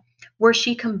formula where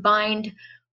she combined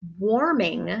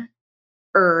warming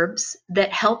herbs that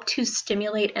help to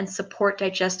stimulate and support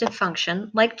digestive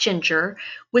function, like ginger,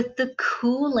 with the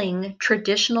cooling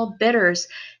traditional bitters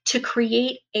to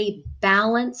create a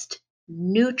balanced,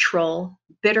 neutral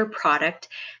bitter product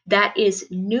that is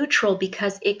neutral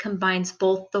because it combines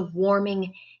both the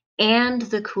warming and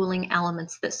the cooling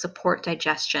elements that support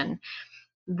digestion.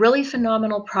 Really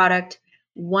phenomenal product.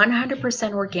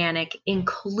 100% organic,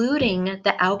 including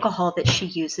the alcohol that she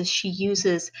uses. She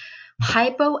uses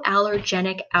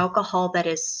hypoallergenic alcohol that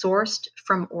is sourced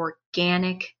from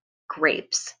organic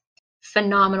grapes.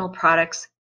 Phenomenal products.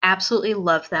 Absolutely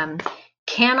love them.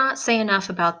 Cannot say enough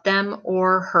about them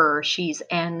or her. She's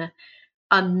an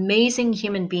amazing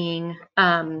human being.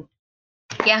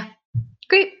 Yeah,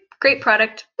 great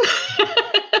product.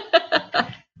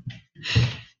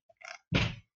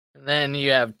 Then you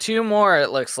have two more,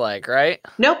 it looks like, right?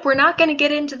 Nope, we're not going to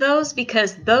get into those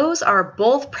because those are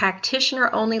both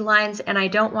practitioner-only lines, and I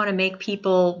don't want to make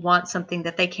people want something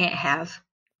that they can't have.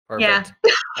 Perfect.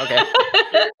 Yeah.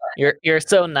 Okay. You're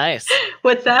so nice.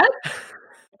 What's that?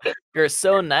 You're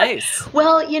so nice.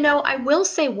 Well, I will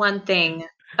say one thing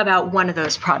about one of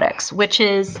those products, which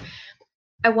is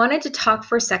I wanted to talk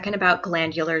for a second about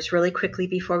glandulars really quickly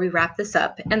before we wrap this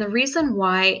up. And the reason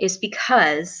why is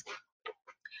because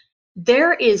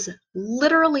there is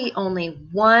literally only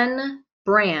one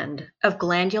brand of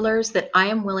glandulars that I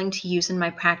am willing to use in my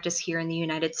practice here in the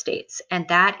United States, and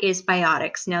that is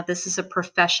Biotics. Now, this is a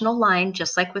professional line,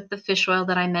 just like with the fish oil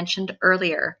that I mentioned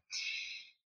earlier.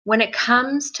 When it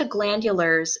comes to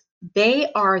glandulars, they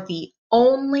are the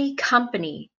only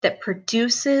company that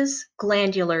produces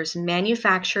glandulars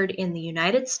manufactured in the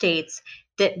United States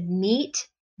that meet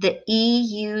the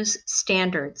EU's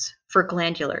standards for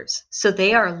glandulars. So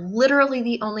they are literally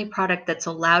the only product that's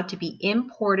allowed to be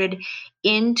imported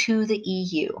into the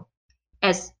EU.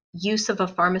 as use of a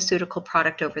pharmaceutical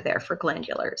product over there for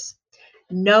glandulars.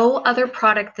 No other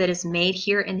product that is made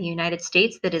here in the United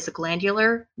States that is a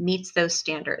glandular meets those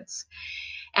standards.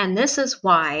 And this is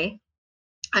why,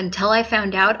 until I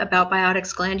found out about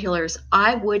Biotics glandulars,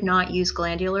 I would not use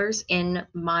glandulars in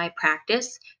my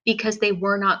practice because they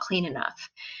were not clean enough.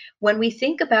 When we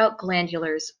think about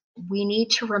glandulars, we need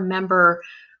to remember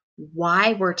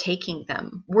why we're taking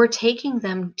them. We're taking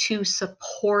them to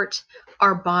support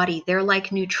our body. They're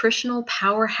like nutritional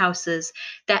powerhouses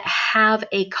that have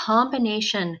a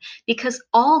combination, because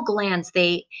all glands,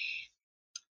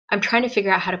 I'm trying to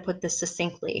figure out how to put this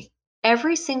succinctly.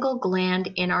 Every single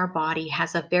gland in our body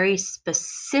has a very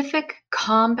specific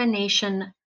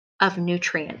combination of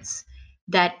nutrients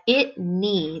that it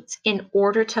needs in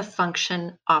order to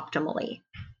function optimally.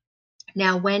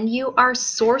 Now, when you are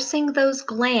sourcing those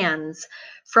glands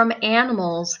from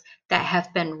animals that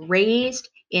have been raised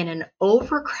in an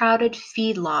overcrowded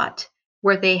feedlot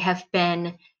where they have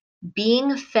been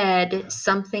being fed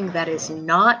something that is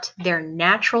not their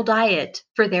natural diet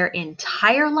for their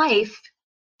entire life,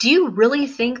 do you really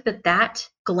think that that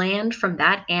gland from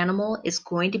that animal is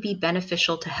going to be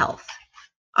beneficial to health?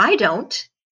 I don't.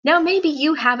 Now, maybe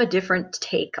you have a different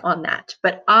take on that,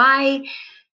 but I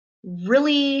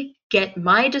really get,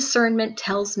 my discernment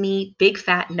tells me big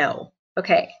fat no.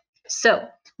 Okay, so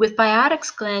with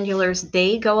Biotics glandulars,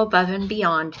 they go above and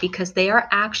beyond because they are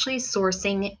actually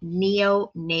sourcing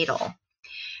neonatal.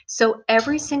 So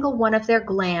every single one of their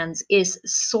glands is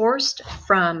sourced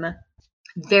from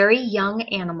very young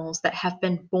animals that have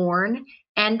been born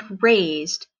and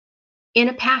raised in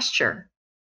a pasture,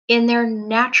 in their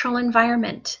natural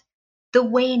environment, the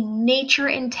way nature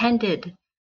intended,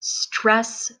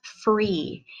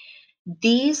 stress-free.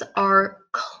 These are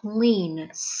clean,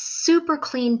 super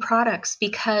clean products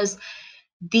because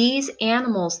these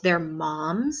animals, their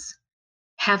moms,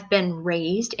 have been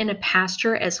raised in a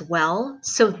pasture as well.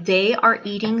 So they are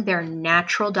eating their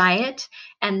natural diet,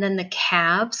 and then the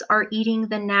calves are eating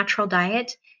the natural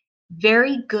diet.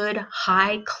 Very good,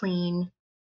 high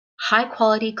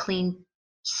quality, clean,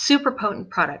 super potent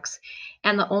products,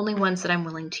 and the only ones that I'm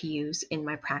willing to use in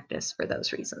my practice for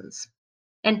those reasons.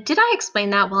 And did I explain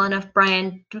that well enough,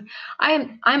 Brian?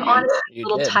 I'm honestly a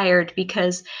little tired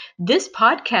because this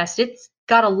podcast, it's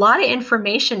got a lot of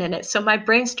information in it, so my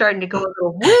brain's starting to go a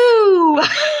little woo.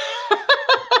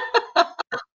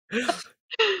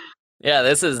 Yeah,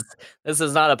 this is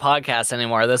not a podcast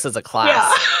anymore. This is a class.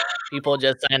 Yeah. People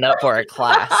just signed up for a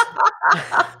class.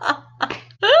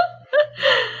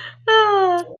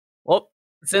 Well,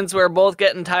 since we're both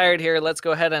getting tired here, let's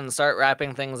go ahead and start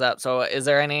wrapping things up. So is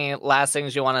there any last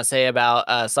things you want to say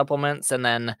about supplements? And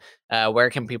then where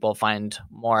can people find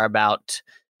more about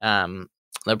the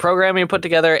program you put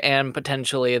together and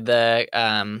potentially the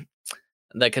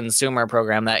consumer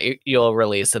program that you'll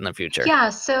release in the future? Yeah,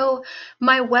 so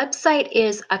my website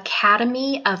is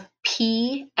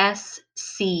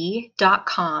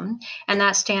academyofpsc.com, and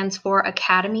that stands for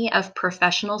Academy of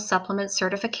Professional Supplement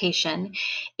Certification.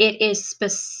 It is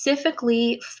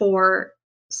specifically for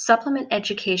supplement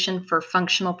education for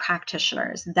functional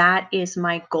practitioners. That is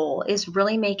my goal, is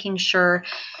really making sure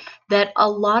that a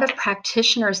lot of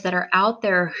practitioners that are out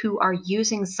there who are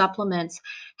using supplements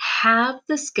have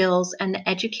the skills and the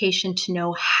education to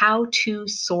know how to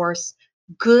source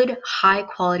good, high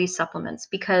quality supplements.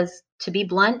 Because to be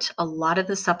blunt, a lot of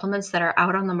the supplements that are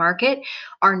out on the market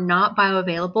are not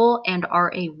bioavailable and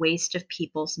are a waste of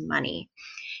people's money.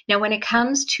 Now, when it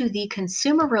comes to the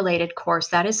consumer related course,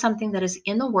 that is something that is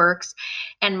in the works.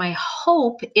 And my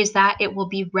hope is that it will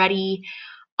be ready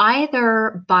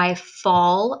either by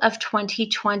fall of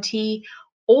 2020,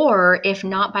 or if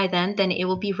not by then it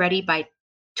will be ready by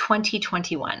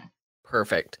 2021.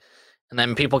 Perfect. And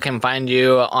then people can find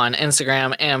you on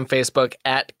Instagram and Facebook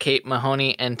at Kate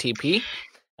Mahoney NTP.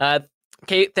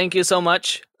 Kate, thank you so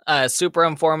much. Super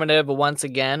informative. Once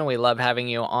again, we love having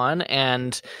you on.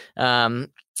 And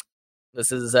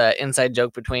this is an inside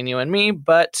joke between you and me,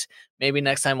 but maybe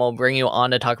next time we'll bring you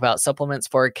on to talk about supplements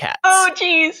for cats. Oh,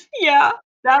 geez. Yeah.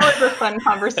 That was a fun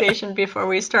conversation before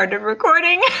we started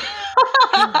recording.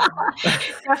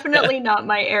 Definitely not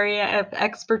my area of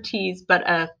expertise, but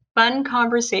a fun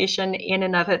conversation in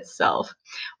and of itself.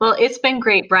 Well, it's been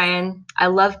great, Brian. I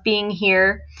love being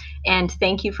here, and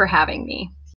thank you for having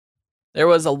me. There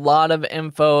was a lot of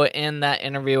info in that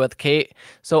interview with Kate,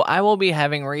 so I will be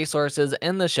having resources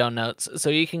in the show notes so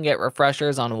you can get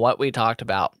refreshers on what we talked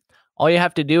about. All you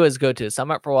have to do is go to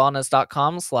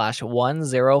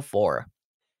summitforwellness.com/104.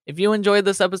 If you enjoyed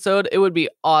this episode, it would be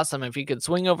awesome if you could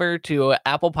swing over to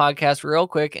Apple Podcasts real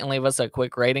quick and leave us a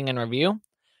quick rating and review.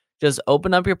 Just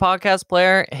open up your podcast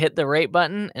player, hit the rate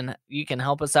button, and you can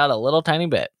help us out a little tiny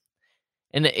bit.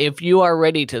 And if you are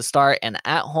ready to start an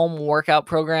at-home workout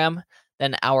program,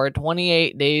 then our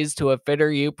 28 Days to a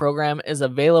Fitter You program is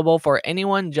available for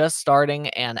anyone just starting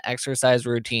an exercise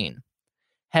routine.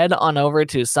 Head on over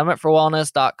to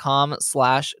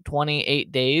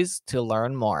summitforwellness.com/28days to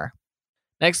learn more.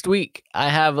 Next week, I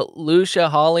have Lucia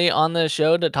Hawley on the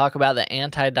show to talk about the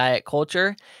anti-diet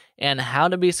culture and how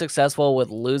to be successful with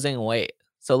losing weight.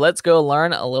 So let's go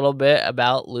learn a little bit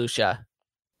about Lucia.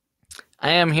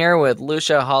 I am here with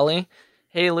Lucia Hawley.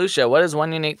 Hey, Lucia, what is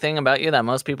one unique thing about you that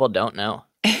most people don't know?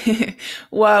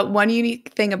 Well, one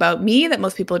unique thing about me that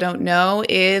most people don't know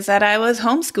is that I was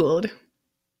homeschooled.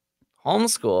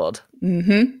 Homeschooled?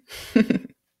 Mm-hmm.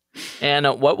 And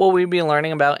what will we be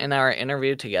learning about in our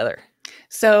interview together?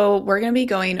 So we're going to be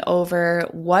going over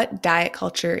what diet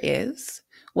culture is,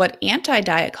 what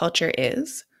anti-diet culture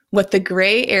is, what the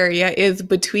gray area is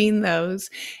between those,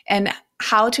 and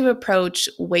how to approach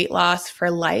weight loss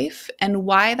for life, and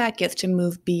why that gets to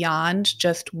move beyond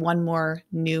just one more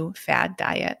new fad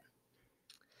diet.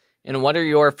 And what are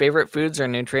your favorite foods or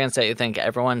nutrients that you think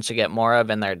everyone should get more of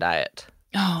in their diet?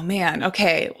 Oh man.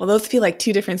 Okay. Well, those feel like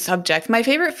two different subjects. My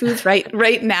favorite foods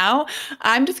right now,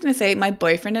 I'm just going to say my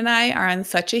boyfriend and I are on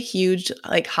such a huge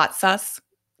hot sauce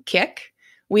kick.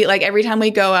 We every time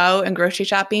we go out and grocery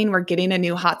shopping, we're getting a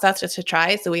new hot sauce just to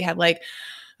try. So we have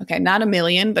okay, not a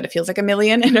million, but it feels like a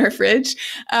million in our fridge.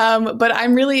 But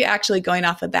I'm really actually going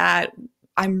off of that.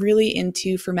 I'm really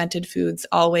into fermented foods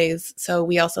always. So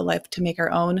we also like to make our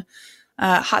own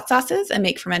hot sauces and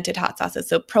make fermented hot sauces.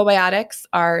 So probiotics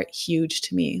are huge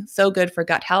to me. So good for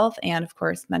gut health and, of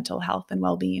course, mental health and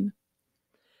well-being.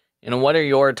 And what are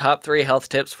your top 3 health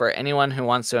tips for anyone who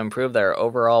wants to improve their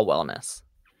overall wellness?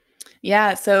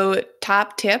 Yeah, so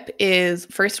top tip is,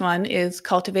 first one is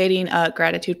cultivating a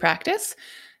gratitude practice.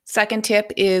 Second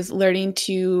tip is learning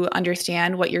to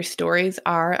understand what your stories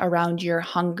are around your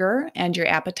hunger and your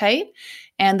appetite.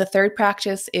 And the third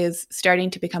practice is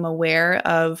starting to become aware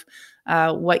of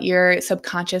what your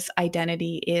subconscious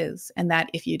identity is, and that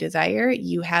if you desire,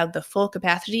 you have the full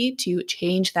capacity to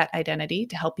change that identity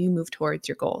to help you move towards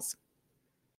your goals.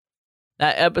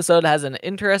 That episode has an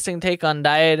interesting take on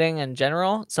dieting in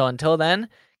general, so until then,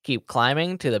 keep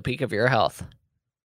climbing to the peak of your health.